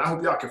like, man, I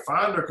hope y'all can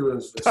find her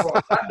because as far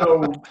as I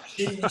know,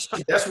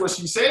 that's what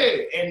she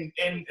said. And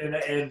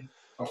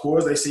of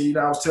course, they said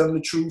I was telling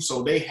the truth.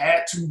 So they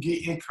had to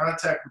get in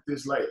contact with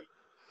this lady.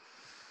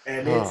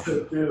 And it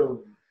took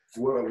them,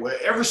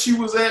 wherever she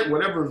was at,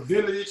 whatever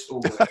village or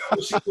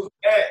wherever she was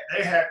at,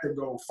 they had to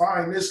go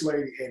find this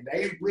lady, and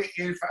they went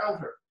and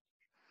found her.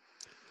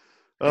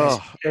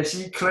 And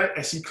she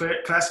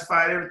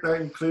classified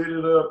everything, cleared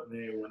it up.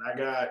 And when I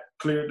got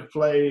cleared to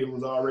play, it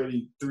was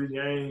already 3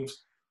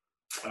 games.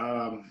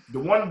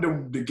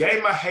 The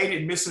game I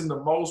hated missing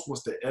the most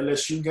was the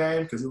LSU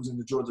game because it was in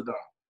the Georgia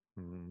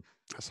Dome.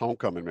 That's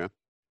homecoming, man.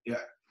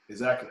 Yeah,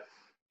 exactly.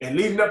 And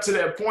leading up to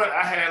that point,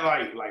 I had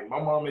like my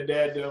mom and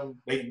dad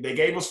them. They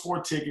gave us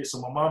 4 tickets,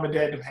 so my mom and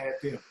dad them had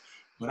them.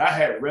 but I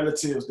had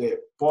relatives that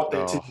bought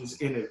their tickets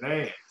in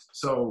advance.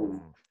 So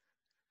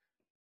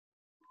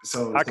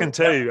I can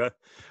tell you,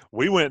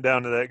 we went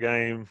down to that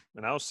game,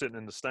 and I was sitting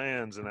in the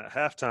stands, and at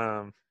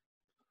halftime,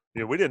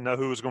 we didn't know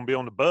who was going to be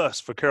on the bus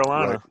for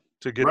Carolina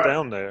to get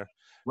down there.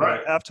 Right.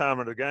 And at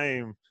halftime of the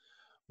game,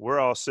 we're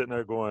all sitting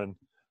there going,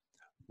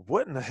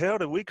 what in the hell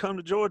did we come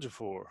to Georgia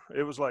for?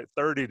 It was like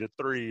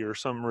 30-3 or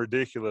something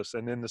ridiculous.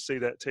 And then to see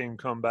that team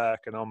come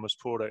back and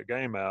almost pull that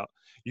game out,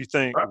 you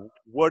think,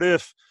 what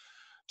if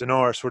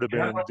Denarius would have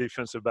been in the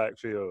defensive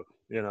backfield,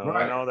 and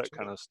all that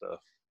kind of stuff.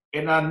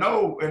 And I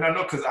know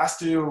because I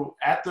still,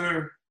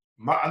 after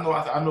I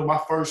know my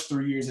first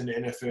 3 years in the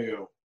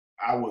NFL,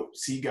 I would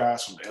see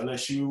guys from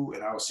LSU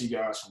and I would see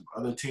guys from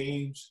other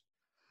teams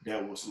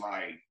that was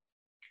like,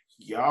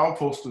 y'all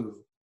supposed to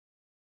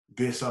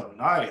be something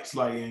nice.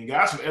 Like, and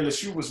guys from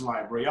LSU was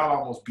like, bro, y'all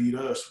almost beat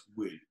us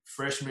with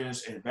freshmen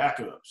and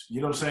backups.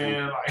 You know what I'm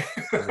saying?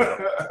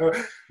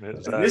 Like,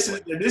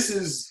 exactly. this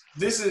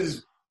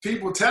is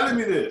people telling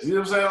me this. You know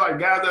what I'm saying? Like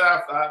guys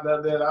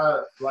that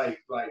I like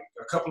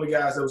a couple of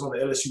guys that was on the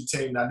LSU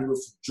team that I knew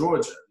was from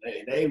Georgia.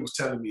 They was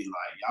telling me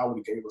like, y'all would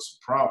have gave us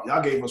some problems.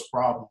 Y'all gave us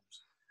problems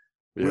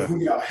with who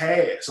y'all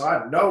had. So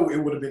I know it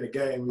would have been a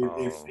game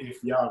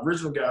if y'all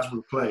original guys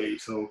would have played.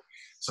 So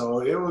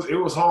it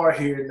was hard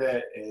hearing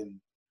that and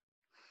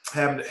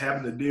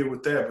having to deal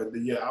with that.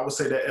 But yeah, I would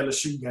say that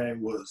LSU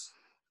game was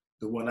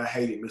the one I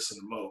hated missing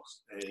the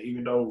most. And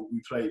even though we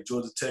played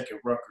Georgia Tech and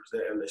Rutgers,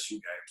 that LSU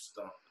game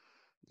stunk.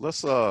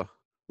 Let's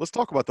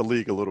talk about the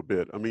league a little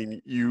bit. I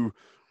mean, you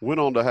went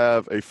on to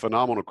have a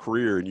phenomenal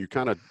career, and you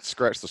kind of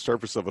scratched the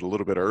surface of it a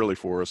little bit early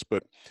for us.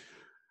 But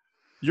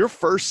your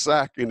first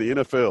sack in the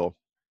NFL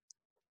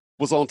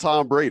was on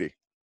Tom Brady.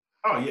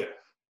 Oh yeah.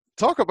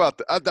 Talk about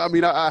that. I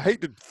mean, I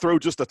hate to throw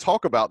just a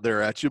talk about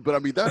there at you, but I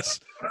mean that's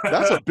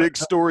a big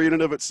story in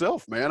and of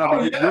itself, man.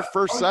 I mean, your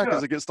first sack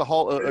is against the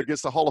Hall of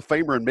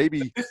Famer and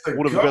maybe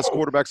one of the best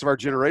quarterbacks of our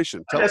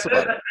generation. Tell us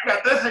about it. I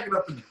got that hanging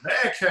up in the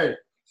man cave.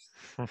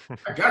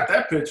 I got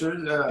that picture.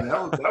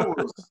 That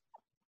was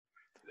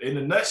in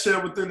a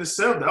nutshell within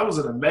itself. That was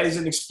an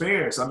amazing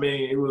experience. I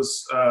mean, it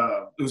was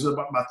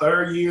about my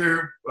third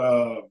year.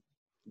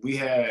 We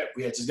had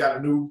just got a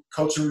new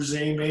coaching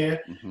regime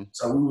in,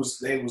 so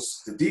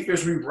the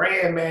defense we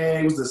ran,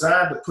 man. It was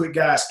designed to put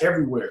guys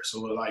everywhere.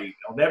 So like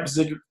on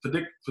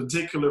that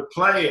particular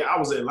play, I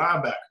was a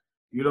linebacker.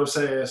 You know what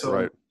I'm saying?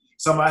 So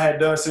something I had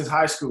done since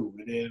high school,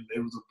 and then it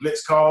was a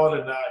blitz call,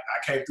 and I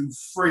came through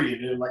free.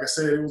 And then, like I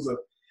said, it was a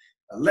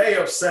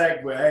layup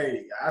sack, but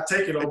hey, I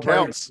take it on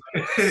counts.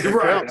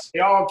 They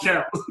all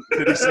count.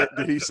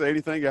 Did he say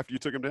anything after you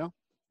took him down?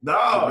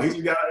 No,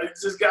 he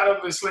just got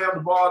up and slammed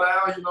the ball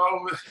down. You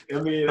know,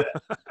 I mean,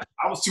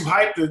 I was too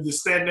hyped to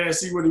stand there and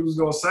see what he was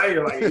gonna say.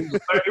 Like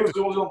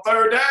it was on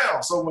third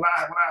down. So when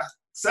I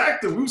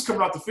sacked him, we was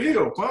coming off the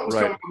field. Punt was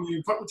coming.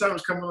 Punt time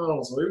was coming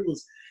on. So it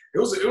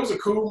was a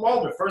cool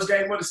moment. First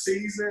game of the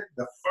season.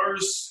 The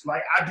first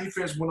our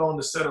defense went on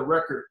to set a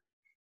record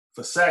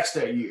for sacks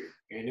that year.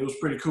 And it was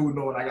pretty cool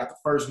knowing I got the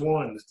first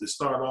one to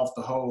start off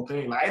the whole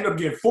thing. Like I ended up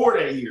getting 4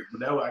 that year,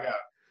 but that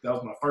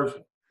was my first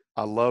one.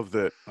 I love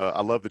that.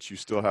 I love that you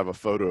still have a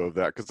photo of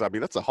that because I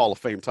mean that's a Hall of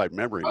Fame type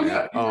memory.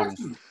 Man.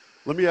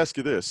 Let me ask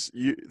you this: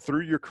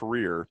 through your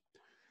career,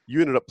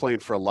 you ended up playing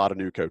for a lot of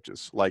new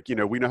coaches. Like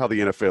we know how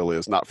the NFL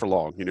is. Not for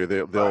long.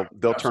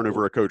 They'll turn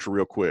over a coach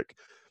real quick.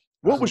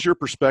 What was your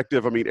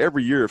perspective? I mean,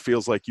 every year it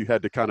feels like you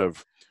had to kind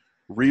of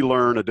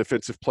relearn a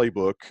defensive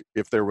playbook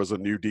if there was a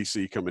new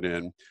DC coming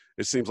in.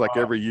 It seems like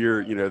every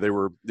year,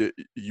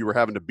 you were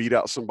having to beat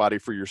out somebody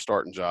for your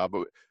starting job.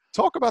 But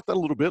talk about that a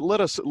little bit.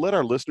 Let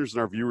our listeners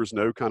and our viewers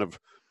know kind of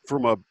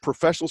from a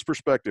professional's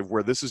perspective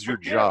where this is your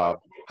job.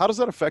 How does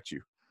that affect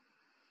you?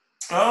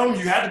 You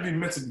had to be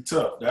mentally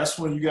tough. That's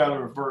when you got to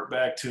revert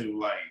back to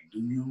like, do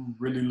you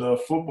really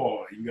love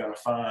football? You got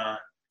to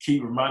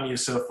keep reminding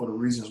yourself for the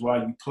reasons why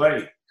you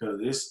play because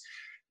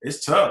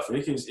it's tough.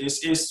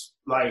 It's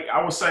like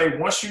I would say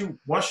once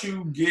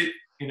you get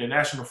in the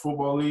National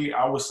Football League,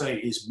 I would say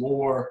it's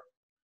more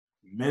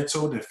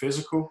mental than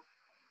physical.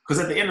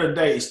 Because at the end of the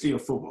day, it's still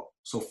football.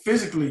 So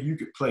physically, you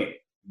could play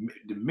it.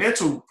 The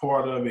mental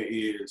part of it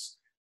is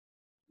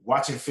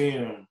watching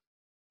film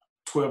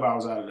 12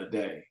 hours out of the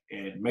day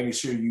and making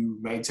sure you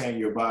maintain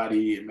your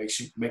body and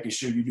making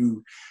sure you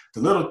do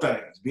the little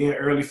things, being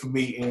early for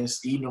meetings,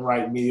 eating the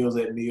right meals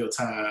at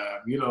mealtime.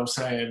 You know what I'm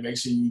saying? Make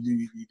sure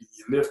you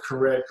lift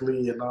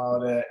correctly and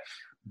all that.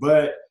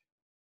 But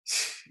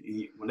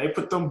when they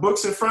put them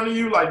books in front of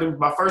you, like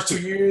my first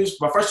 2 years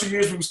we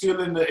were still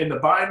in the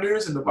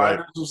binders, and the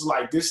binders was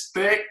like this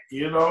thick,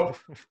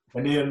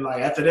 And then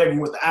like after that we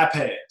went to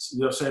iPads, you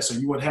know what I'm saying? So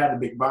you wouldn't have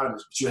the big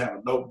binders, but you have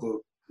a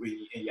notebook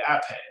in your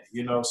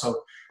iPad,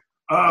 So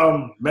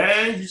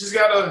man, you just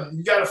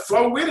gotta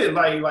flow with it.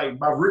 Like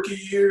my rookie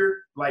year,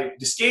 like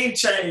the scheme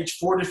changed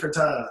 4 different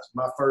times.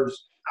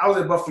 I was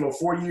at Buffalo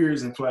 4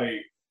 years and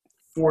played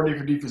 4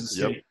 different defensive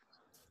schemes.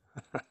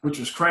 Which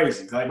was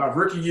crazy. Like my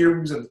rookie year, we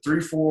was in the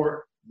 3-4.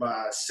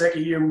 My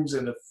second year, we was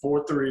in the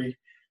 4-3.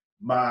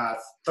 My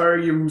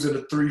third year, we was in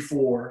a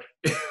 3-4.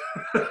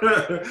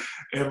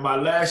 And my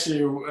last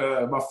year,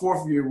 my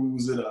fourth year, we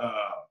was in a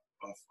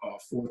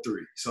 4-3.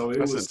 So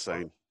That's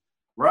insane.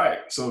 Right.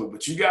 So,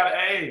 but you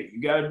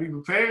gotta be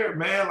prepared,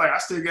 man. Like I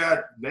still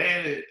got,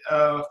 man,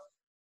 I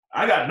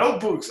got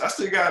notebooks. I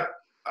think I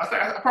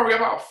probably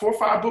got about 4 or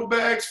 5 book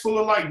bags full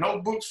of like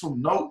notebooks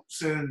from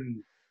notes,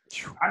 and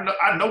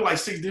I know like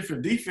 6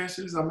 different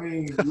defenses. I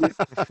mean,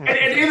 at the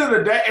end of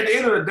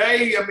the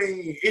day, I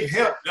mean, it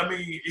helped. I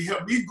mean, it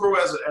helped me grow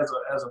as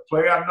a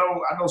player. I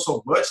know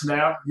so much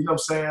now. You know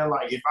what I'm saying?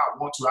 Like if I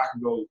want to, I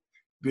can go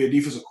be a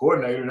defensive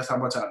coordinator. That's how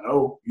much I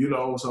know. You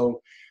know,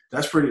 so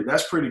that's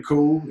pretty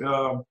cool.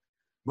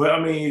 But I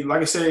mean,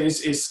 like I said,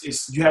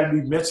 it's you got to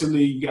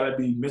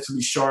be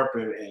mentally sharp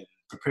and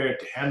prepared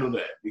to handle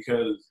that,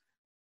 because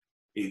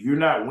if you're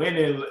not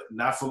winning,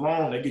 not for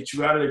long, they get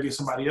you out of there, get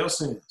somebody else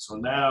in. So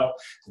now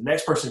the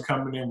next person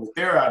coming in with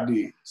their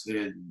ideas,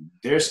 and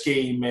their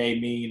scheme may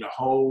mean a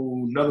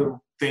whole nother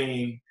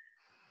thing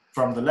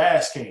from the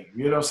last scheme.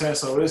 You know what I'm saying?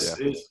 So it's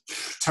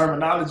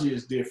terminology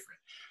is different.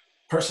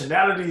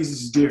 Personalities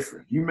is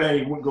different. You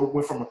may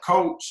went from a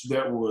coach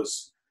that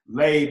was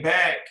laid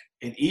back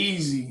and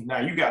easy. Now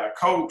you got a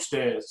coach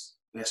that's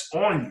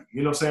on you.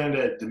 You know what I'm saying?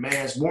 That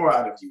demands more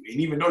out of you. And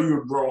even though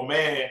you're a grown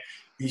man,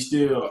 he's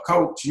still a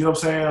coach. You know what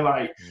I'm saying?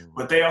 Like,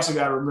 but they also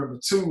got to remember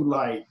too,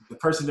 like the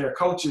person their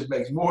coaches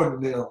makes more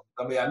than them.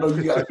 I mean, I know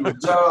you got to do a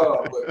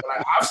job, but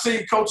like, I've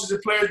seen coaches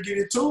and players get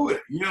into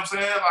it. You know what I'm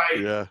saying? Like,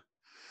 yeah.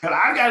 And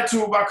I got into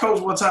it with my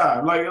coach one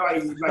time, like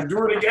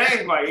during the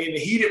game, like in the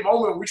heated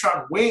moment, we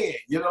trying to win.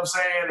 You know what I'm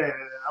saying? And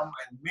I'm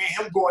like, me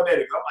and him going at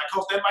it. I'm like,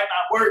 Coach, that might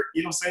not work.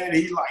 You know what I'm saying? And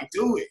he like,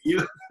 do it. You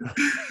know,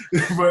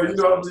 but you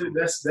know,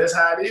 that's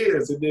how it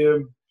is. And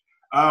then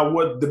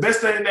what the best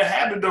thing that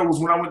happened though was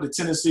when I went to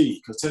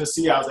Tennessee, because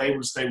Tennessee I was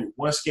able to stay with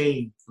one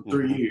scheme for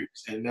 3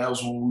 years, and that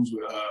was when we was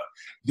with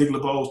Dick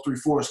LeBeau's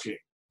 3-4 scheme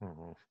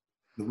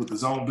with the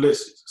zone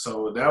blitzes.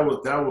 So that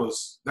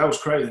was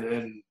crazy.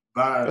 And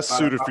that's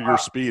suited for your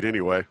speed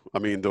anyway. I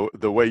mean,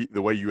 the way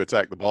you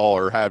attack the ball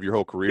or have your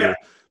whole career,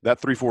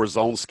 that 3-4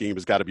 zone scheme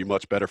has got to be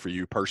much better for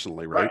you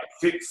personally, right?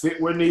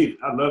 Fit where needed.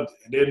 I loved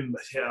it. And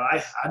then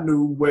I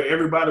knew where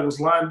everybody was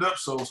lined up,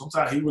 so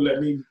sometimes he would let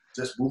me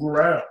just move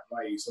around.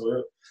 Like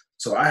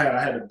so I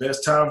had the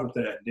best time with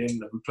that. Then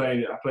I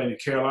played in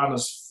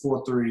Carolina's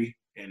 4-3,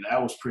 and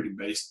that was pretty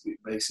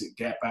basic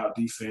gap out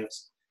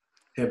defense.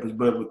 Yeah,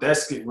 but with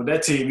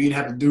that team, you didn't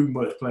have to do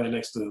much playing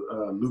next to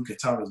Luke and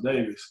Thomas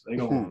Davis. They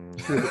handled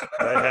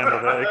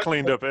that. They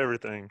cleaned up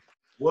everything.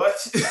 What?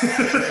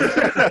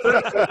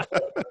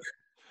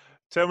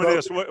 Tell me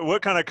this: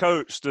 what kind of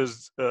coach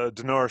does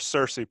Da'Norris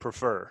Searcy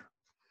prefer?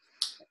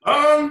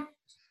 To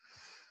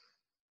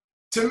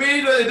me,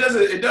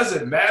 it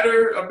doesn't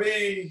matter. I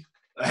mean,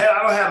 I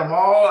don't have them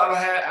all.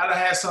 I don't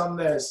have some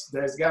that's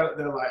got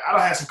they're like I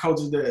don't have some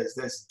coaches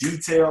that's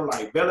detailed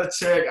like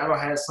Belichick. I don't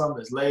have some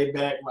that's laid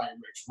back like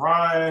Rex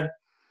Ryan.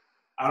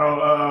 I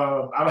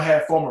don't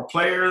have former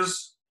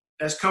players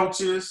as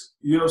coaches.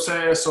 You know what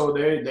I'm saying? So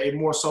they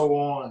more so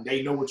on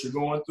they know what you're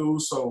going through.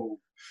 So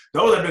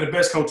those have been the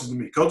best coaches to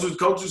me.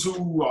 Coaches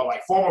who are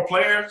like former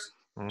players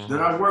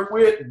that I work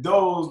with.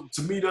 Those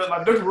to me,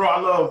 like don't get me wrong,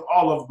 I love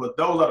all of them, but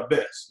those are the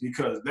best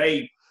because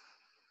they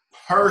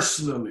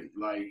personally,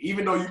 like,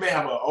 even though you may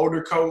have an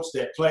older coach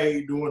that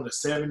played during the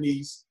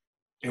 70s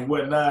and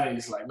whatnot,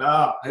 it's like,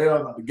 nah,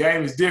 hell no, the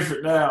game is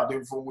different now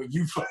than from when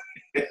you played.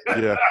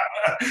 Yeah.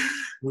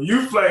 When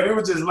you played, it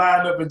was just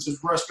lined up and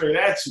just rush straight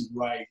at you.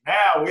 Like,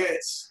 now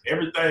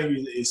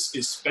everything is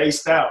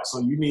spaced out. So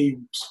you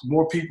need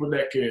more people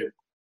that can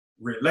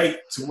relate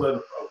to what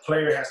a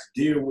player has to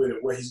deal with and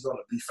what he's going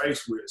to be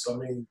faced with. So, I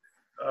mean,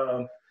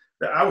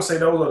 I would say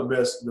those are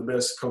the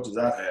best coaches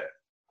I've had.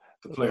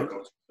 The player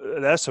coach.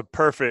 That's a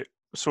perfect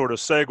sort of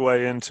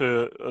segue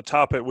into a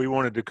topic we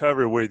wanted to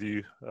cover with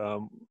you.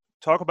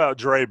 Talk about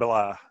Dre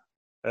Bly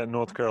at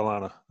North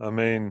Carolina. I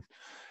mean,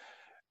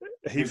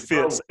 he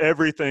fits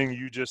everything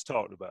you just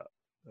talked about.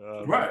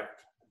 Right.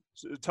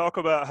 Talk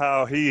about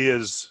how he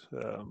is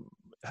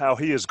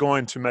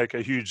going to make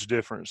a huge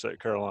difference at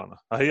Carolina.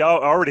 He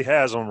already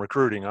has on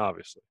recruiting,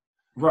 obviously.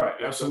 Right,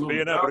 absolutely.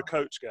 Being able to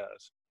coach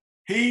guys.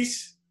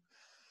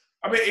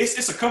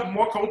 It's a couple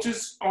more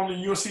coaches on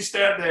the UNC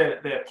staff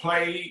that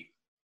play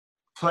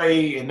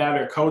and now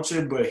they're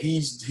coaching, but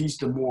he's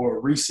the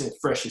more recent,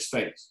 freshest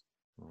face.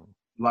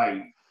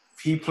 Like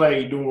he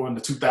played during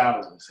the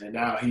 2000s, and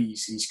now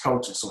he's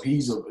coaching, so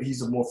he's a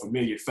more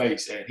familiar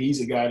face, and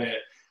he's a guy that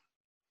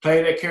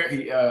played at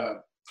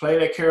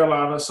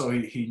Carolina, so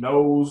he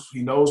knows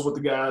what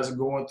the guys are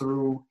going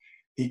through.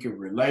 He can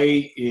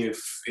relate. If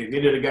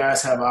any of the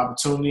guys have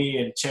opportunity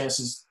and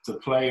chances to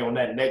play on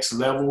that next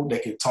level, they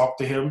can talk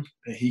to him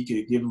and he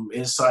can give them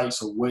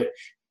insights of what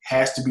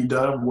has to be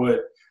done,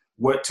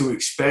 what to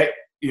expect.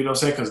 You know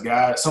what I'm saying?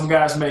 Because some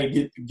guys may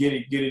get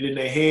it in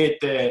their head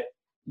that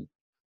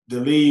the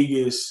league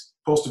is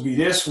supposed to be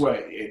this way,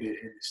 and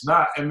it's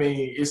not. I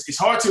mean, it's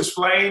hard to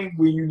explain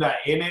when you're not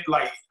in it.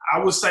 Like I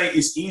would say,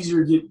 it's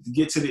easier to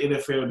get to the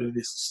NFL than it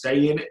is to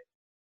stay in it.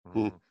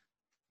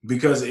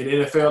 because in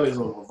NFL is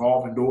a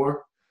revolving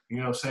door. You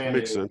know what I'm saying?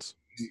 Makes sense.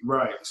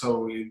 Right.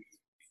 So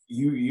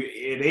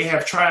they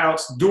have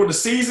tryouts during the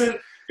season.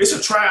 It's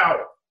a tryout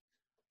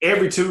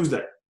every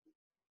Tuesday.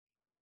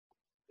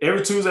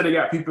 Every Tuesday they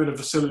got people in the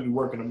facility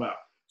working them out.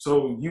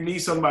 So you need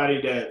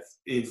somebody that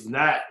is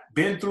not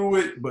been through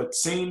it but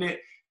seen it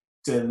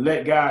to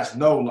let guys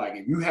know, like,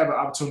 if you have an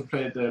opportunity to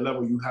play at that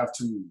level, you have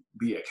to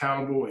be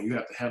accountable and you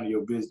have to handle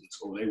your business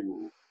or they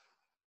will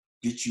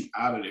get you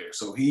out of there.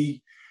 So he's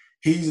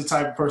the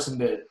type of person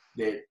that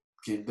they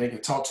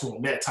can talk to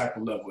on that type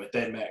of level at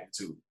that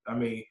magnitude. I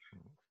mean,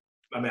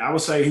 I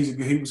would say he's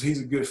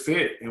a good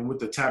fit, and with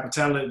the type of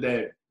talent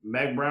that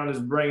Mack Brown is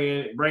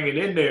bringing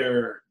in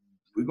there,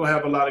 we're gonna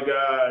have a lot of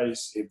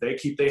guys, if they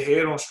keep their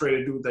head on straight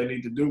and do what they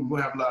need to do, we're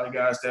gonna have a lot of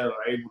guys that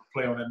are able to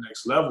play on that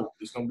next level.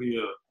 It's gonna be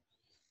a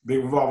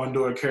big revolving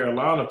door in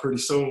Carolina pretty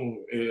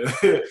soon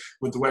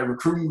with the way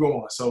recruiting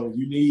going. So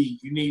you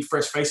need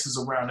fresh faces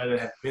around there that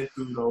have been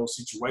through those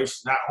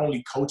situations, not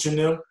only coaching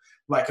them,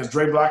 like, because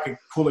Dre Block can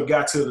pull a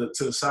guy to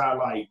the side,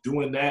 like,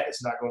 doing that,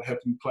 it's not going to help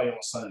you play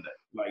on Sunday.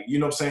 Like, you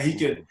know what I'm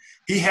saying?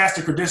 He has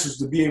the credentials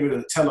to be able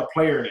to tell a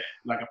player that.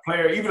 Like,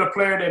 even a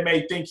player that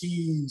may think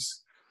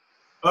he's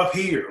up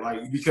here,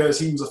 like, because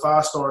he was a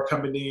 5-star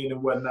coming in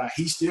and whatnot,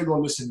 he's still going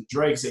to listen to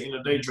Dre, because at the end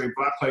of the day, Dre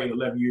Block played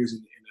 11 years in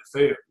the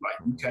NFL. Like,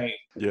 you can't.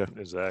 Yeah,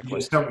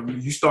 exactly.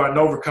 You starting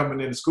over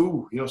coming into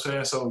school. You know what I'm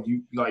saying? So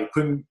you, like,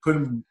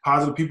 putting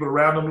positive people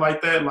around them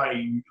like that, like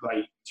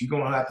you're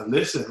going to have to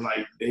listen.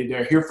 Like,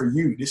 they're here for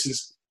you. This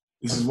is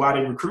why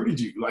they recruited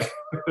you. Like,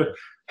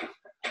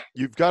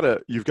 you've got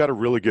a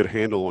really good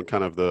handle on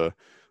kind of the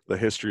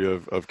history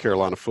of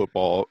Carolina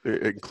football,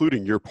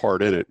 including your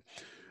part in it.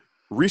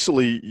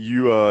 Recently,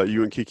 you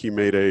and Kiki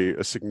made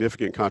a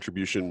significant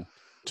contribution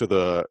to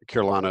the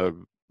Carolina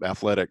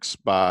athletics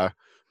by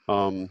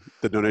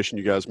the donation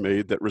you guys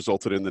made that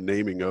resulted in the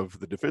naming of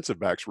the defensive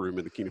backs room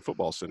in the Kenan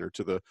Football Center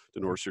to the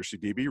North Jersey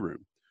DB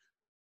room.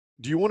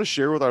 Do you want to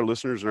share with our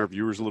listeners and our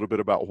viewers a little bit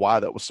about why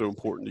that was so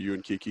important to you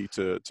and Kiki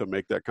to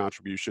make that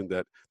contribution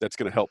that's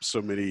going to help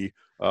so many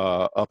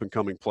up and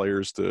coming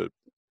players to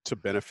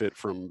benefit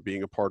from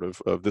being a part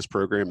of this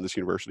program and this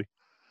university?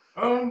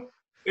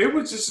 It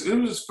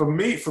was for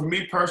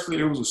me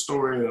personally, it was a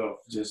story of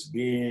just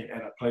being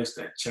at a place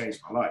that changed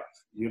my life.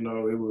 You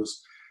know, it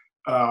was,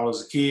 I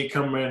was a kid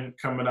coming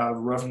out of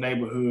a rough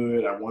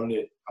neighborhood. I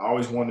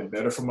always wanted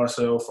better for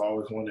myself. I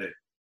always wanted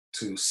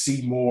to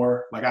see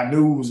more. Like, I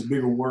knew it was a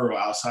bigger world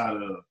outside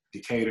of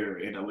Decatur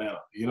and Atlanta.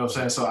 You know what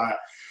I'm saying?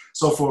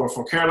 So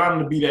for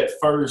Carolina to be that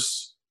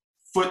first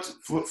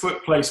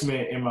foot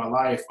placement in my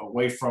life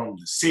away from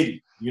the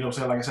city, you know what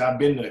I'm saying? Like I said, I've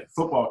been to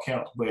football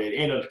camps, but at the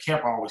end of the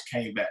camp, I always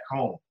came back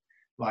home.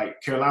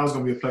 Like, Carolina's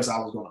gonna be a place I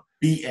was gonna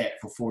be at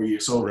for 4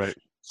 years. So, right.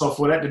 So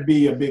for that to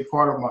be a big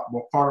part of my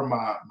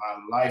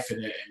life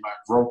and my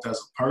growth as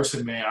a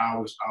person, man,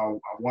 I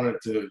wanted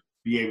to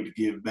be able to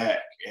give back.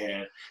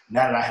 And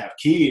now that I have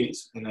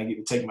kids and I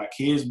get to take my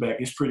kids back,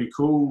 it's pretty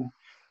cool.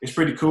 It's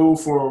pretty cool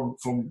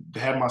to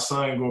have my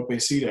son go up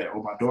and see that,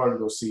 or my daughter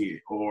go see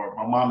it, or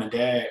my mom and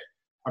dad.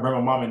 I bring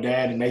my mom and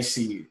dad and they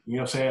see it. You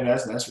know what I'm saying?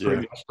 That's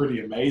pretty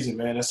amazing,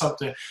 man. That's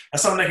something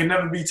that can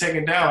never be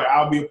taken down. Like,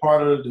 I'll be a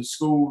part of the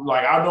school.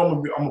 Like, I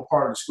know I'm a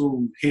part of the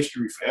school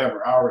history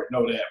forever. I already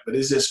know that. But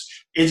it's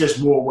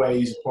just more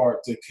ways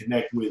apart to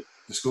connect with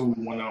the school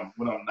when I'm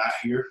not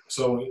here.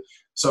 So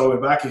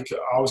if I could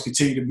always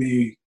continue to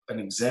be an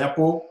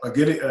example, a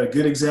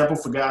good example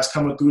for guys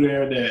coming through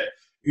there that,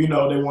 you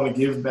know, they want to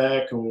give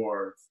back,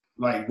 or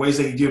like ways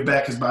they can give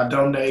back is by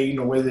donating,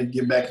 or ways they can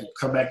give back and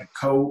come back and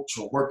coach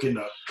or work in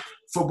the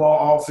football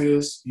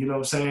office. You know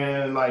what I'm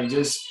saying? Like,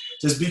 just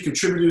be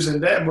contributors in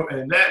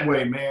that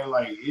way, man.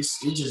 Like, it's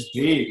just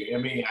big. I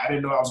mean, I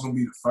didn't know I was gonna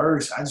be the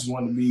first. I just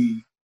wanted to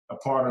be a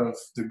part of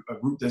a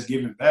group that's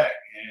giving back,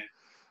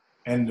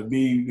 and to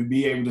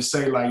be able to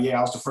say, like, yeah,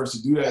 I was the first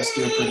to do that is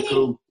still pretty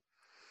cool.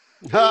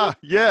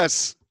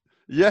 Yes.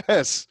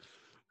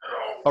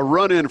 A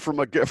run-in from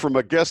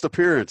a guest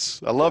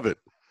appearance. I love it.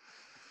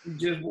 He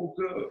just woke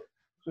up.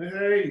 Say,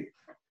 hey.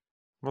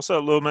 What's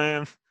up, little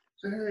man?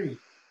 Say, hey.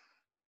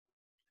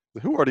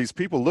 Who are these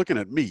people looking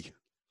at me?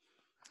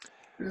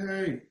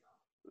 Hey.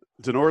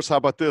 Denoris, how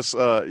about this?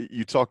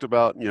 You talked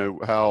about, you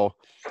know,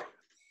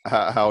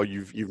 how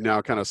you've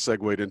now kind of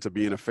segued into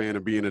being a fan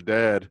and being a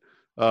dad.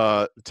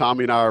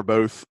 Tommy and I are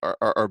both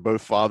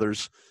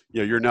fathers.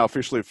 You know, you're now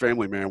officially a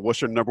family man.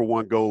 What's your number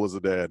one goal as a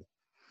dad?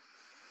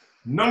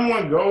 Number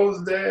one goal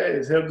as a dad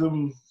is help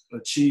them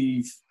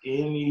achieve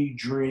any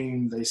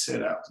dream they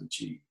set out to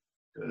achieve.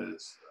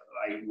 Because,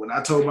 like, when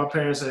I told my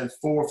parents at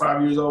 4 or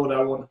 5 years old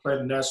I wanted to play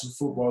the National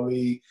Football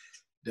League,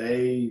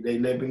 they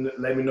let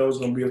me know it's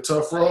gonna be a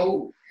tough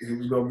road. It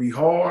was gonna be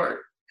hard.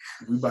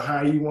 We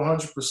behind you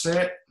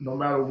 100%, no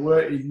matter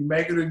what. If you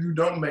make it or you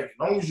don't make it,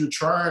 as long as you're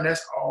trying,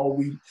 that's all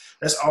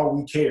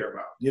we care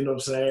about. You know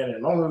what I'm saying? And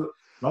as long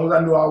as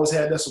I knew I always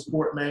had that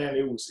support, man,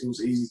 it was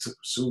easy to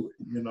pursue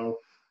it. You know,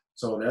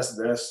 so that's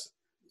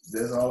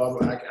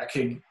all I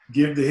can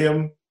give to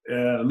him.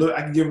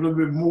 I can give a little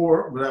bit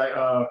more,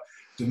 but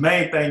the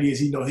main thing is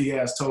he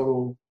has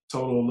total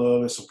total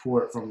love and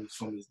support from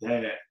his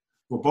dad.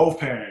 Well, both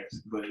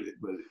parents, but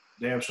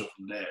damn sure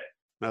from dad.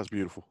 That's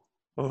beautiful.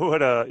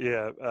 What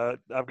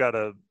I've got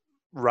a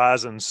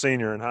rising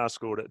senior in high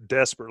school that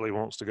desperately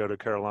wants to go to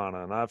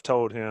Carolina, and I've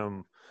told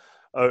him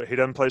he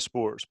doesn't play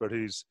sports, but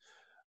he's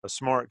a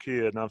smart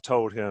kid, and I've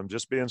told him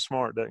just being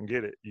smart doesn't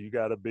get it. You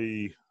got to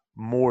be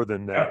more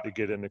than that to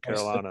get into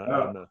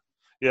Carolina.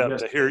 And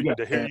to hear you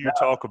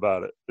talk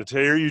about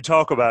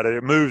it,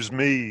 it moves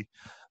me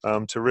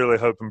to really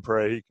hope and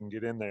pray he can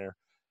get in there.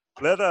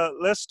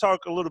 Let's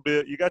talk a little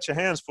bit. You got your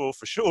hands full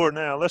for sure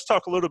now. Let's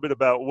talk a little bit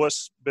about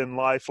what's been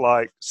life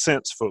like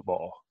since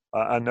football.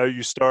 I know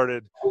you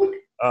started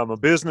a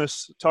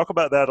business. Talk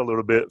about that a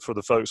little bit for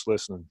the folks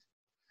listening.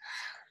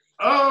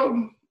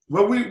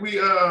 Well,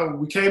 I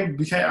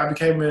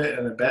became an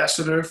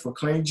ambassador for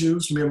Clean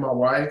Juice. Me and my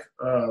wife.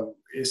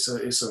 It's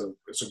a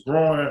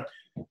growing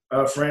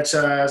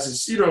franchise.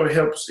 It's, it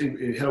helps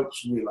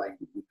with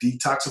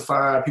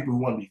detoxify people who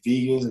want to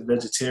be vegans and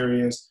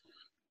vegetarians.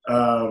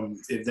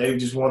 If they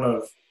just want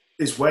to,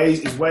 it's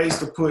ways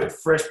to put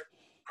fresh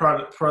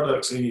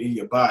products in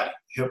your body.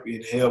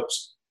 It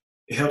helps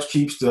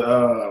keeps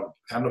the.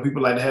 I know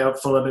people like to have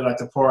fun. They like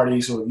to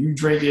party. So if you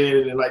drink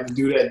it and like to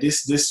do that,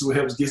 this is what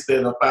helps get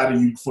that up out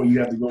of you before you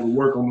have to go to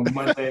work on a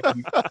Monday.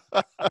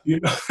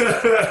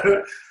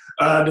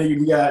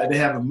 They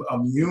have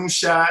immune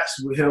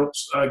shots, which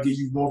helps give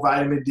you more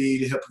vitamin D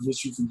to help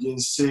prevent you from getting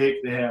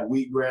sick. They have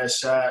wheatgrass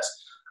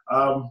shots.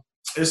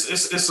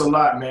 It's a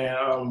lot, man.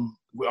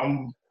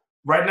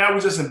 Right now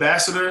we're just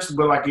ambassadors,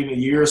 but like in a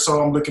year or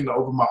so, I'm looking to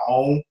open my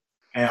own,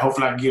 and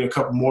hopefully I can get a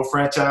couple more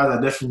franchises.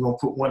 I definitely gonna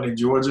put one in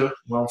Georgia,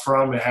 where I'm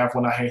from, and have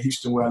one out here in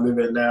Houston, where I live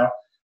at now,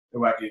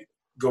 where I can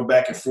go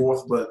back and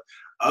forth. But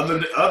other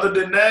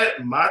than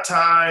that, my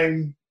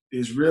time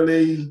is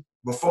really.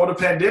 Before the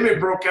pandemic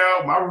broke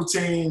out, my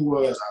routine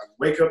was I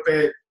wake up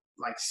at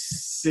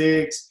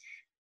 6,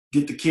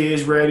 get the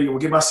kids ready, or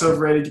get myself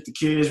ready, get the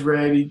kids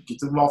ready, get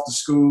them off to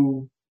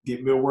school,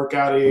 get me a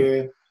workout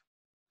in. If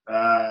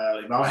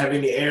I don't have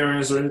any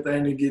errands or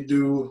anything to get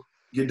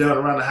done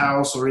around the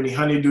house, or any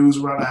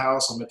honeydews around the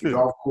house, I'm at the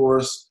golf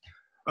course.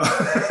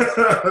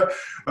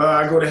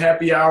 I go to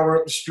happy hour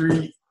up the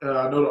street.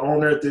 I know the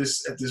owner at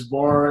this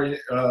bar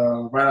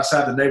right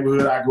outside the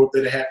neighborhood. I go up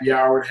there to happy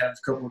hour to have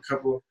a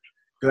couple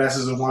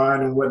glasses of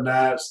wine and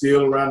whatnot,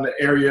 still around the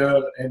area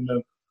and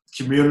the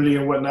community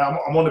and whatnot.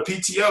 I'm on the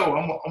PTO.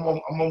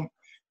 I'm on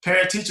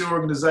parent-teacher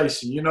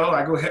organization.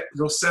 I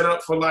go set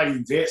up for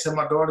events at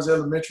my daughter's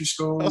elementary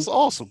school. That's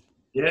awesome.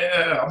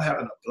 Yeah, I'm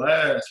having a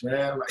blast,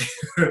 man.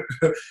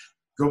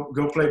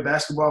 Go play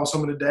basketball with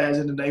some of the dads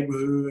in the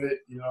neighborhood.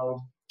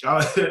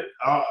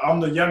 I'm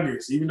the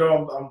youngest, even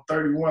though I'm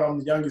 31. I'm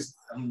the youngest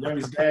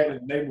dad in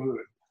the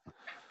neighborhood.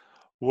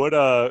 What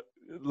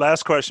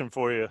last question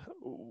for you?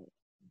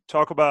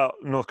 Talk about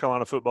North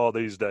Carolina football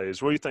these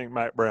days. What do you think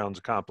Mack Brown's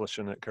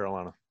accomplishing at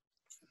Carolina?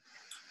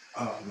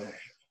 Oh man,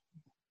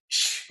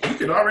 you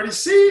can already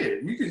see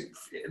it. You can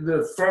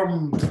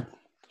from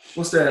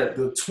what's that?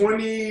 The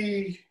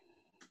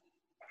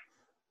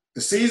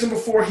season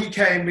before he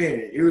came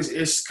in,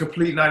 it's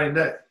complete night and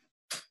day,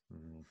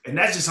 and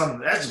that's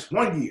just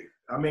 1 year.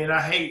 I mean,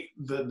 I hate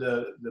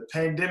the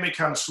pandemic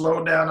kind of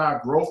slowed down our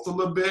growth a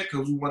little bit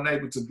because we weren't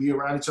able to be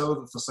around each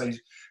other for say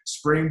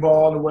spring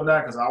ball and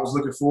whatnot. Because I was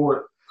looking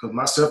forward. Because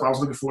myself, I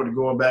was looking forward to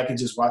going back and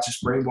just watching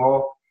spring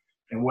ball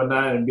and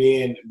whatnot, and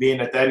being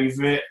at that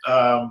event.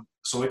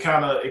 So but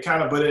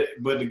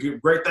the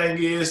great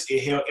thing is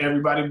it held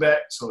everybody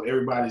back, so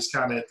everybody's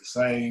kind of at the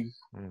same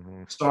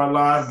start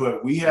line.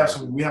 But we have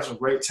some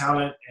great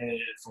talent, and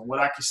from what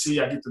I can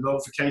see, I get the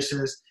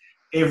notifications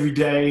every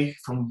day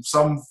from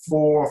some 4-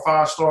 or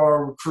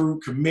 5-star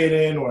recruit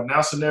committing or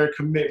announcing their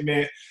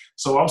commitment.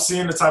 So I'm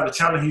seeing the type of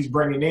talent he's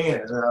bringing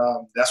in.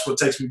 That's what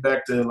takes me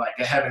back to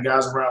having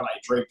guys around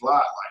like Drake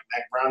Block.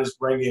 Mack Brown is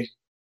bringing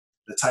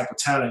the type of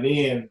talent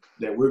in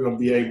that we're going to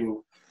be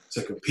able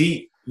to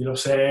compete. You know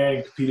what I'm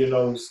saying? Compete in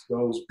those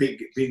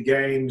big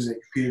games and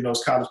compete in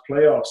those college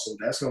playoffs. So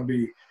that's going to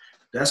be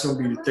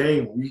the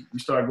thing. We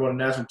start going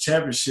to national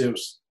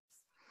championships.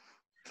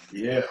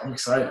 Yeah, I'm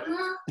excited.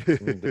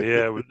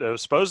 Yeah, they were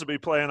supposed to be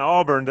playing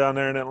Auburn down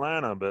there in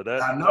Atlanta, but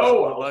I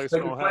know. I was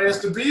expecting players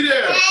to be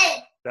there.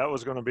 That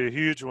was going to be a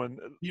huge one.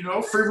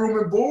 Free room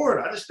and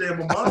board. I just stay at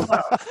my mom's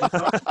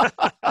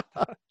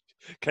house.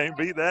 Can't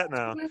beat that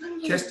now.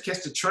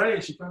 Catch the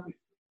train. She probably.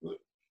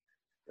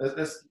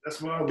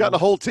 That's what I got the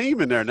whole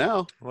team in there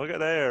now. Look at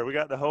there. We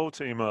got the whole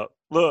team up.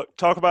 Look,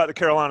 talk about the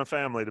Carolina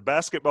family. The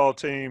basketball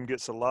team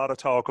gets a lot of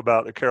talk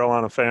about the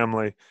Carolina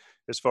family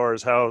as far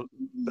as how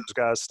those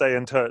guys stay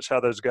in touch,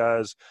 how those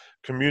guys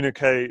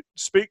communicate.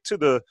 Speak to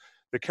the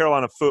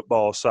Carolina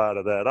football side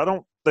of that. I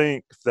don't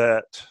think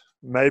that –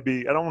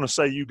 maybe I don't want to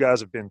say you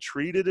guys have been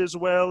treated as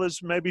well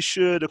as maybe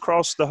should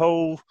across the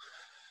whole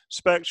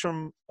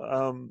spectrum,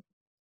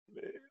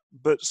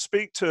 but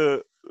speak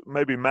to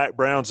maybe Mack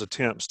Brown's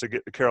attempts to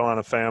get the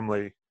Carolina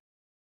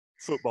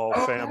football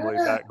family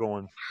back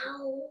going.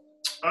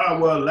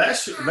 Well,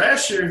 last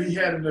year he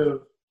had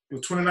in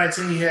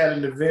 2019, he had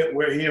an event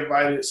where he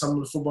invited some of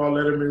the football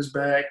lettermans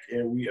back,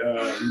 and we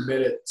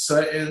met at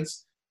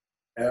Sutton's.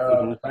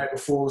 The night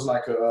before was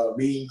like a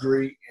meet and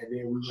greet, and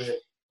then we went.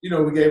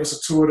 We gave us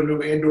a tour of the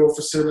new indoor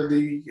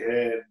facility,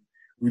 and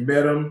we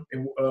met him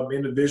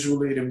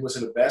individually. Then we went to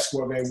the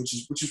basketball game, which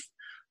is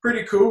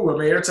pretty cool. I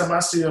mean, every time I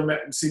see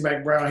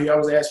Mack Brown, he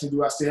always asks me,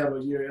 "Do I still have a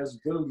year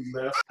eligibility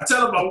left?" I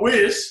tell him I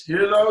wish,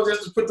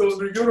 just to put those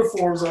new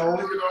uniforms on.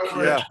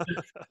 Yeah.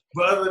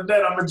 But other than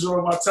that, I'm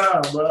enjoying my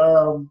time. But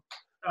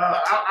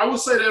I would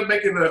say they're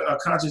making a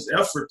conscious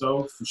effort,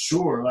 though, for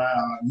sure.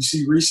 You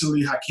see,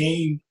 recently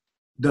Hakeem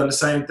done the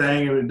same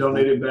thing and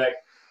donated back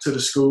to the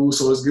school,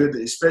 so it's good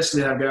to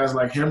especially have guys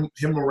like him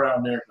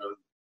around there.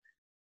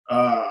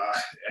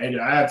 And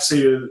I have to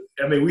see.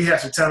 I mean, we had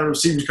some talented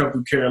receivers come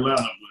through Carolina,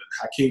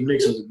 but Hakeem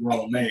Nicks was a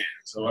grown man,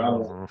 so I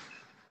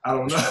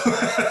don't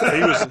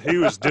know. he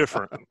was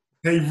different.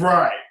 Hey,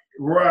 right.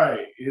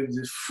 It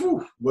just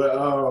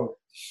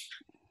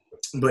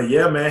but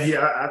yeah, man.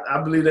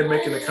 I believe they're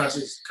making a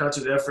conscious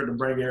effort to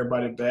bring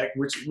everybody back,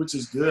 which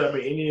is good. I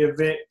mean, any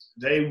event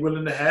they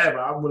willing to have,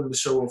 I'm willing to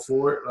show up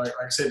for it. Like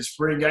I said, the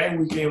spring game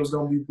weekend was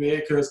going to be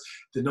big because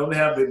they don't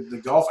have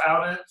the golf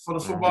outing for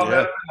the football.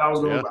 Yeah. I was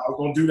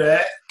going to do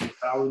that.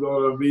 I was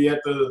going to be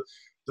at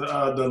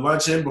the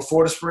luncheon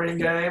before the spring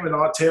game and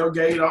all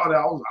tailgate, all that.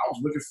 I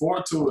was looking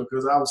forward to it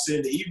because I was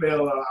seeing the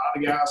email all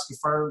the guys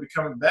confirmed to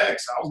coming back.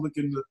 So I was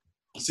looking to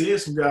seeing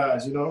some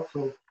guys,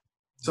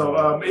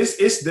 So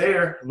it's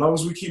there. As long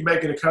as we keep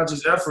making a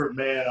conscious effort,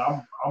 man,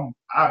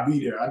 I'll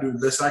be there. I do the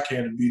best I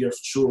can to be there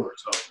for sure.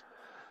 So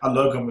I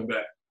love coming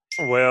back.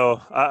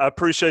 Well, I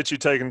appreciate you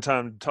taking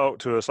time to talk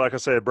to us. Like I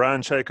said,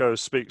 Brian Chacos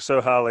speaks so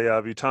highly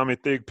of you. Tommy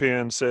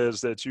Thigpen says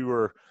that you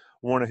were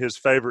one of his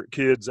favorite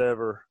kids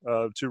ever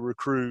to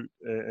recruit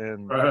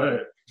and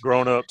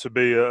grown up to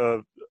be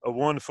a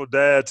wonderful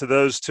dad to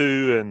those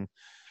two and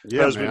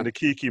husband to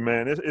Kiki,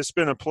 man. It's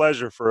been a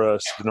pleasure for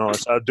us,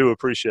 Denard. I do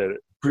appreciate it.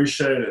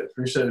 Appreciate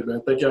it,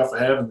 man. Thank y'all for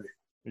having me.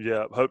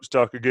 Yeah, hope to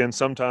talk again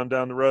sometime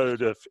down the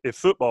road if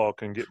football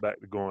can get back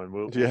to going.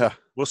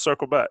 We'll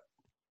circle back.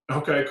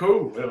 Okay,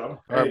 cool.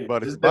 Well, all right,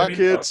 buddy. Bye,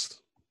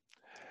 kids.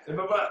 Hey,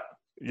 bye-bye.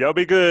 Y'all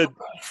be good.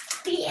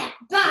 Yeah,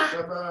 bye.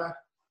 Bye-bye.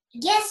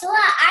 Guess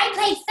what? I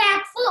played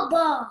flag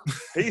football.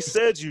 He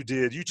said you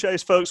did. You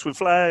chase folks with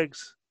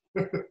flags.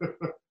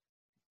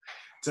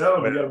 Tell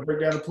him, you got to break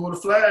down and pull the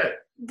flag.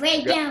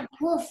 Break down,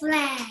 pull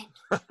flag.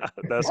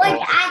 That's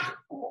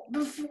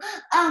awesome.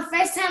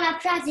 First time I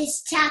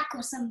practiced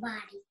tackle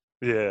somebody.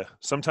 Yeah,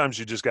 sometimes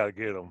you just got to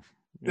get them.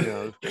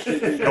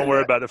 Don't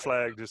worry about the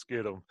flag, just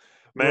get them.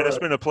 Man, It's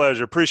been a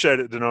pleasure. Appreciate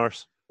it,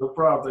 Denars. No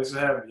problem. Thanks for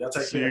having me. Y'all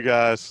take care. See you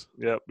guys.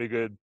 Yep, be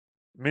good.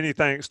 Many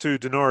thanks to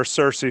Denars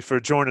Searcy for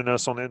joining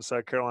us on the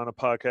Inside Carolina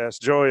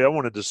podcast. Joey, I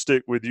wanted to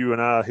stick with you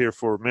and I here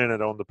for a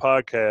minute on the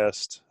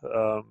podcast.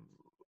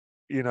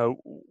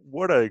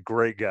 What a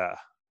great guy.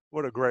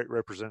 What a great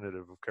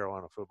representative of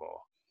Carolina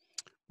football.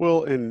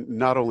 Well, and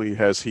not only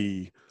has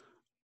he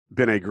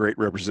been a great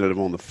representative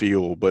on the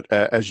field, but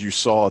as you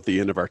saw at the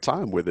end of our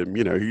time with him,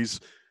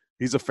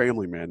 he's a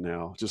family man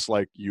now, just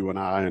like you and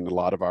I and a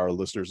lot of our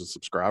listeners and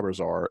subscribers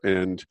are.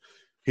 And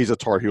he's a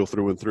Tar Heel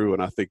through and through.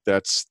 And I think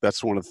that's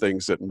one of the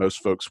things that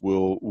most folks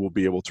will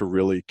be able to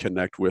really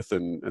connect with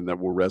and that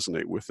will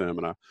resonate with them.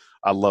 And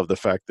I love the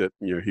fact that,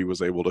 he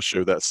was able to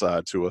show that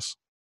side to us.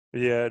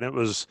 Yeah, and it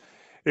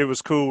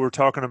was cool. We're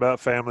talking about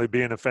family,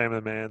 being a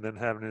family man, then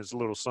having his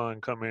little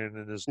son come in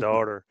and his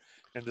daughter,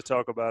 and to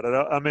talk about it.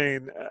 I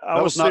mean,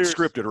 that was not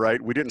scripted,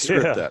 right? We didn't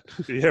script that.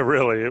 Yeah,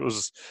 really. It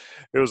was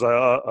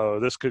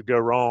like, this could go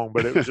wrong,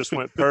 but it just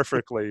went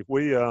perfectly.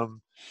 We,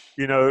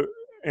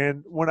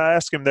 and when I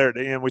asked him there at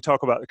the end, we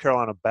talk about the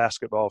Carolina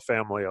basketball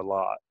family a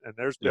lot, and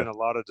there's been a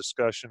lot of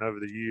discussion over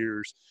the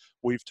years.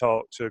 We've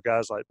talked to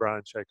guys like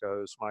Brian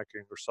Chacos, Mike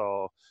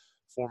Ingersoll,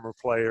 former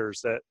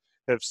players that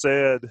have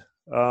said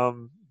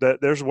that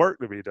there's work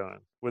to be done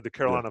with the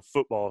Carolina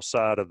football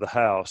side of the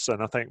house.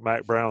 And I think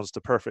Mack Brown's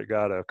the perfect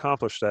guy to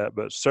accomplish that.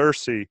 But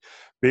Searcy,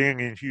 being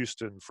in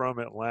Houston from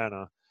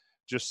Atlanta,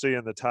 just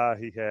seeing the tie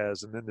he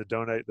has and then to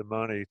donate the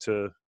money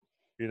to,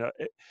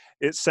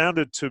 it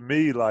sounded to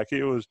me like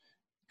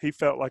he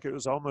felt like it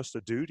was almost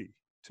a duty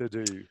to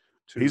do.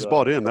 He's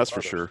bought in, that's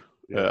for sure.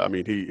 Yeah. I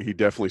mean, he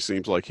definitely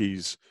seems like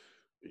he's,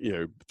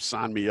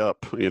 sign me up.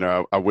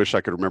 I wish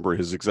I could remember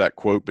his exact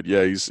quote, but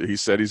he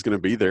said he's going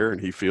to be there, and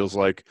he feels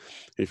like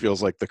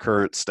the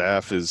current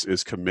staff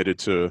is committed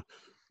to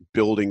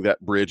building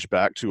that bridge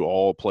back to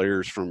all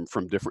players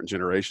from different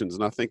generations.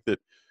 And I think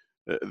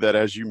that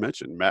as you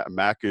mentioned,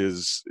 Mack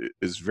is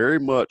very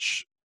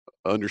much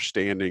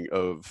understanding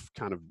of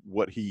kind of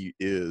what he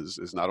is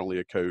not only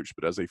a coach,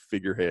 but as a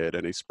figurehead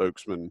and a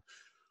spokesman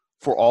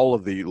for all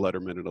of the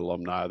lettermen and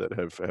alumni that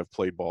have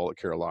played ball at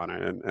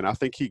Carolina. And I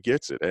think he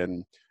gets it.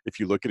 And if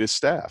you look at his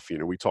staff,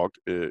 we talked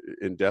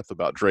in depth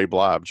about Dre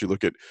Bly, but you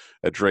look at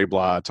Dre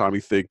Bly, Tommy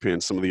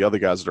Thigpen, some of the other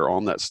guys that are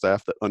on that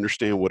staff that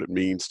understand what it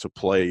means to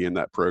play in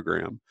that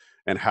program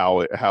and how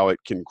it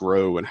can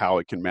grow and how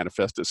it can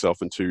manifest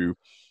itself into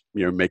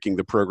making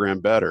the program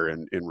better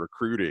and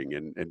recruiting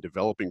and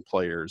developing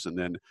players. And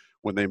then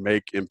when they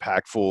make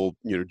impactful,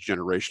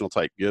 generational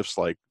type gifts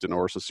like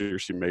Denoris and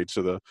seriously made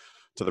to the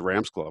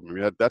Rams club. I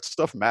mean, that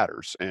stuff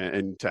matters.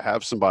 And to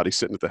have somebody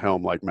sitting at the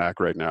helm like Mac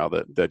right now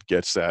that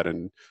gets that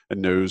and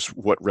knows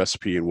what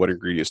recipe and what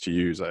ingredients to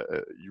use,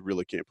 you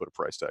really can't put a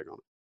price tag on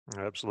it.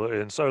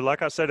 Absolutely. And so,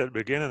 like I said at the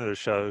beginning of the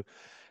show,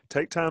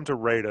 take time to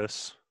rate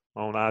us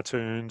on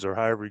iTunes or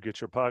however you get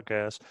your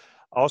podcast.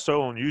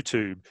 Also on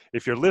YouTube.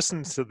 If you're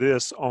listening to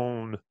this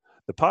on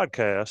the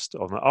podcast,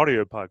 on the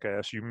audio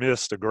podcast, you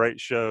missed a great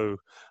show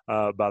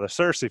by the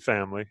Cersei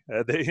family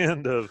at the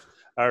end of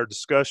our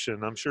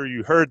discussion. I'm sure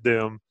you heard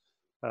them,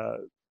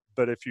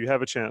 but if you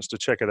have a chance to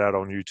check it out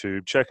on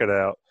YouTube, check it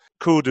out.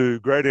 Cool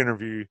dude, great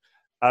interview.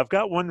 I've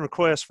got one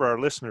request for our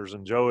listeners,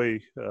 and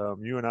Joey,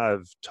 you and I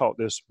have talked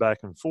this back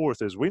and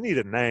forth, is we need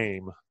a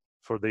name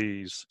for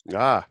these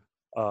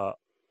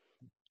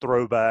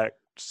throwback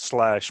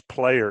 /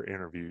 player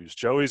interviews.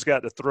 Joey's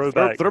got the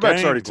throwback's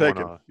already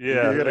taken.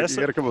 Yeah, you got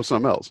to come up with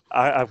something else.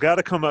 I've got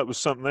to come up with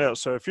something else.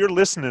 So if you're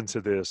listening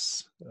to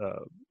this,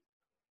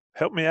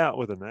 help me out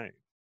with a name.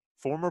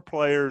 Former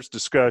players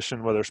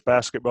discussion, whether it's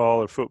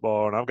basketball or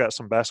football, and I've got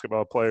some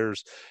basketball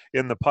players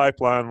in the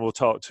pipeline we'll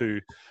talk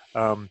to.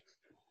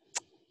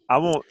 I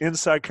want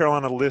Inside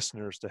Carolina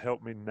listeners to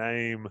help me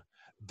name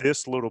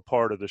this little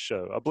part of the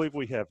show. I believe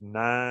we have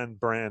 9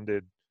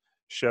 branded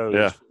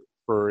shows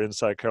for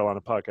Inside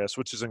Carolina podcast,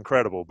 which is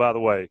incredible. By the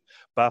way,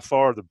 by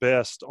far the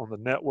best on the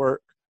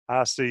network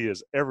I see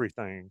is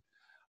everything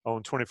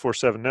on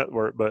 24/7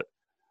 network, but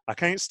I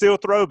can't steal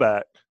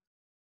throwback.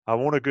 I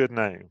want a good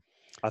name.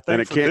 I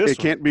think it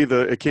can't be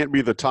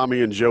the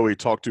Tommy and Joey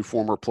Talk to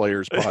Former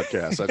Players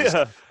podcast.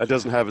 That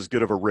doesn't have as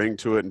good of a ring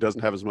to it and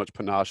doesn't have as much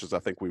panache as I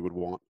think we would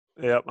want.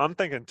 Yeah, I'm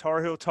thinking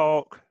Tar Heel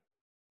Talk,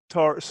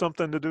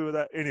 something to do with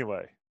that.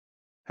 Anyway,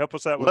 help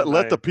us out with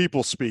let the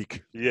people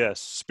speak. Yes,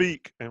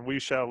 speak and we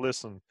shall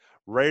listen.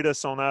 Rate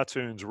us on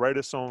iTunes, rate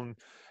us on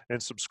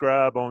and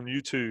subscribe on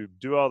YouTube.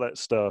 Do all that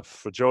stuff.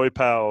 For Joey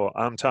Powell,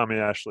 I'm Tommy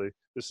Ashley.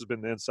 This has been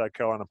the Inside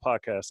Carolina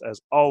podcast,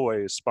 as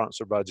always,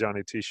 sponsored by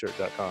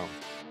JohnnyT-shirt.com.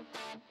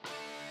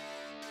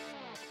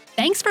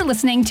 Thanks for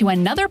listening to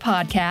another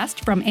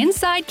podcast from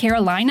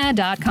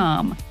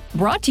InsideCarolina.com.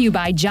 Brought to you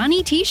by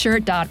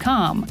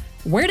JohnnyT-shirt.com.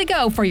 Where to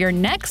go for your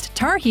next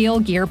Tar Heel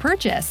gear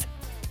purchase.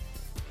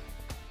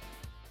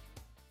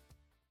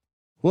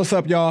 What's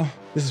up, y'all?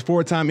 This is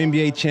 4-time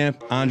NBA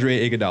champ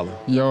Andre Iguodala.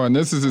 Yo, and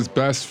this is his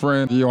best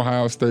friend, the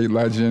Ohio State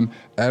legend,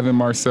 Evan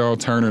Marcel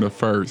Turner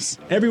I.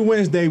 Every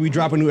Wednesday, we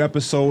drop a new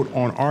episode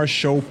on our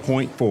show,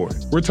 Point Forward.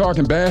 We're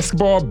talking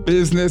basketball,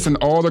 business, and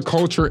all the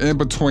culture in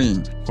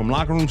between. From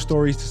locker room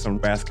stories to some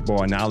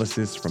basketball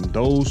analysis from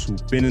those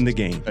who've been in the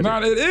game.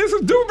 Now, it is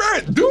a dude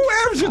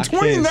averaging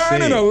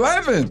 29 and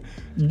 11.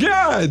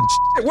 God,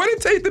 what did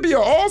it take to be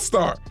an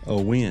all-star? A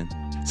win.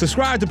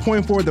 Subscribe to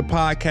Point Forward, the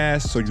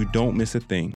podcast, so you don't miss a thing.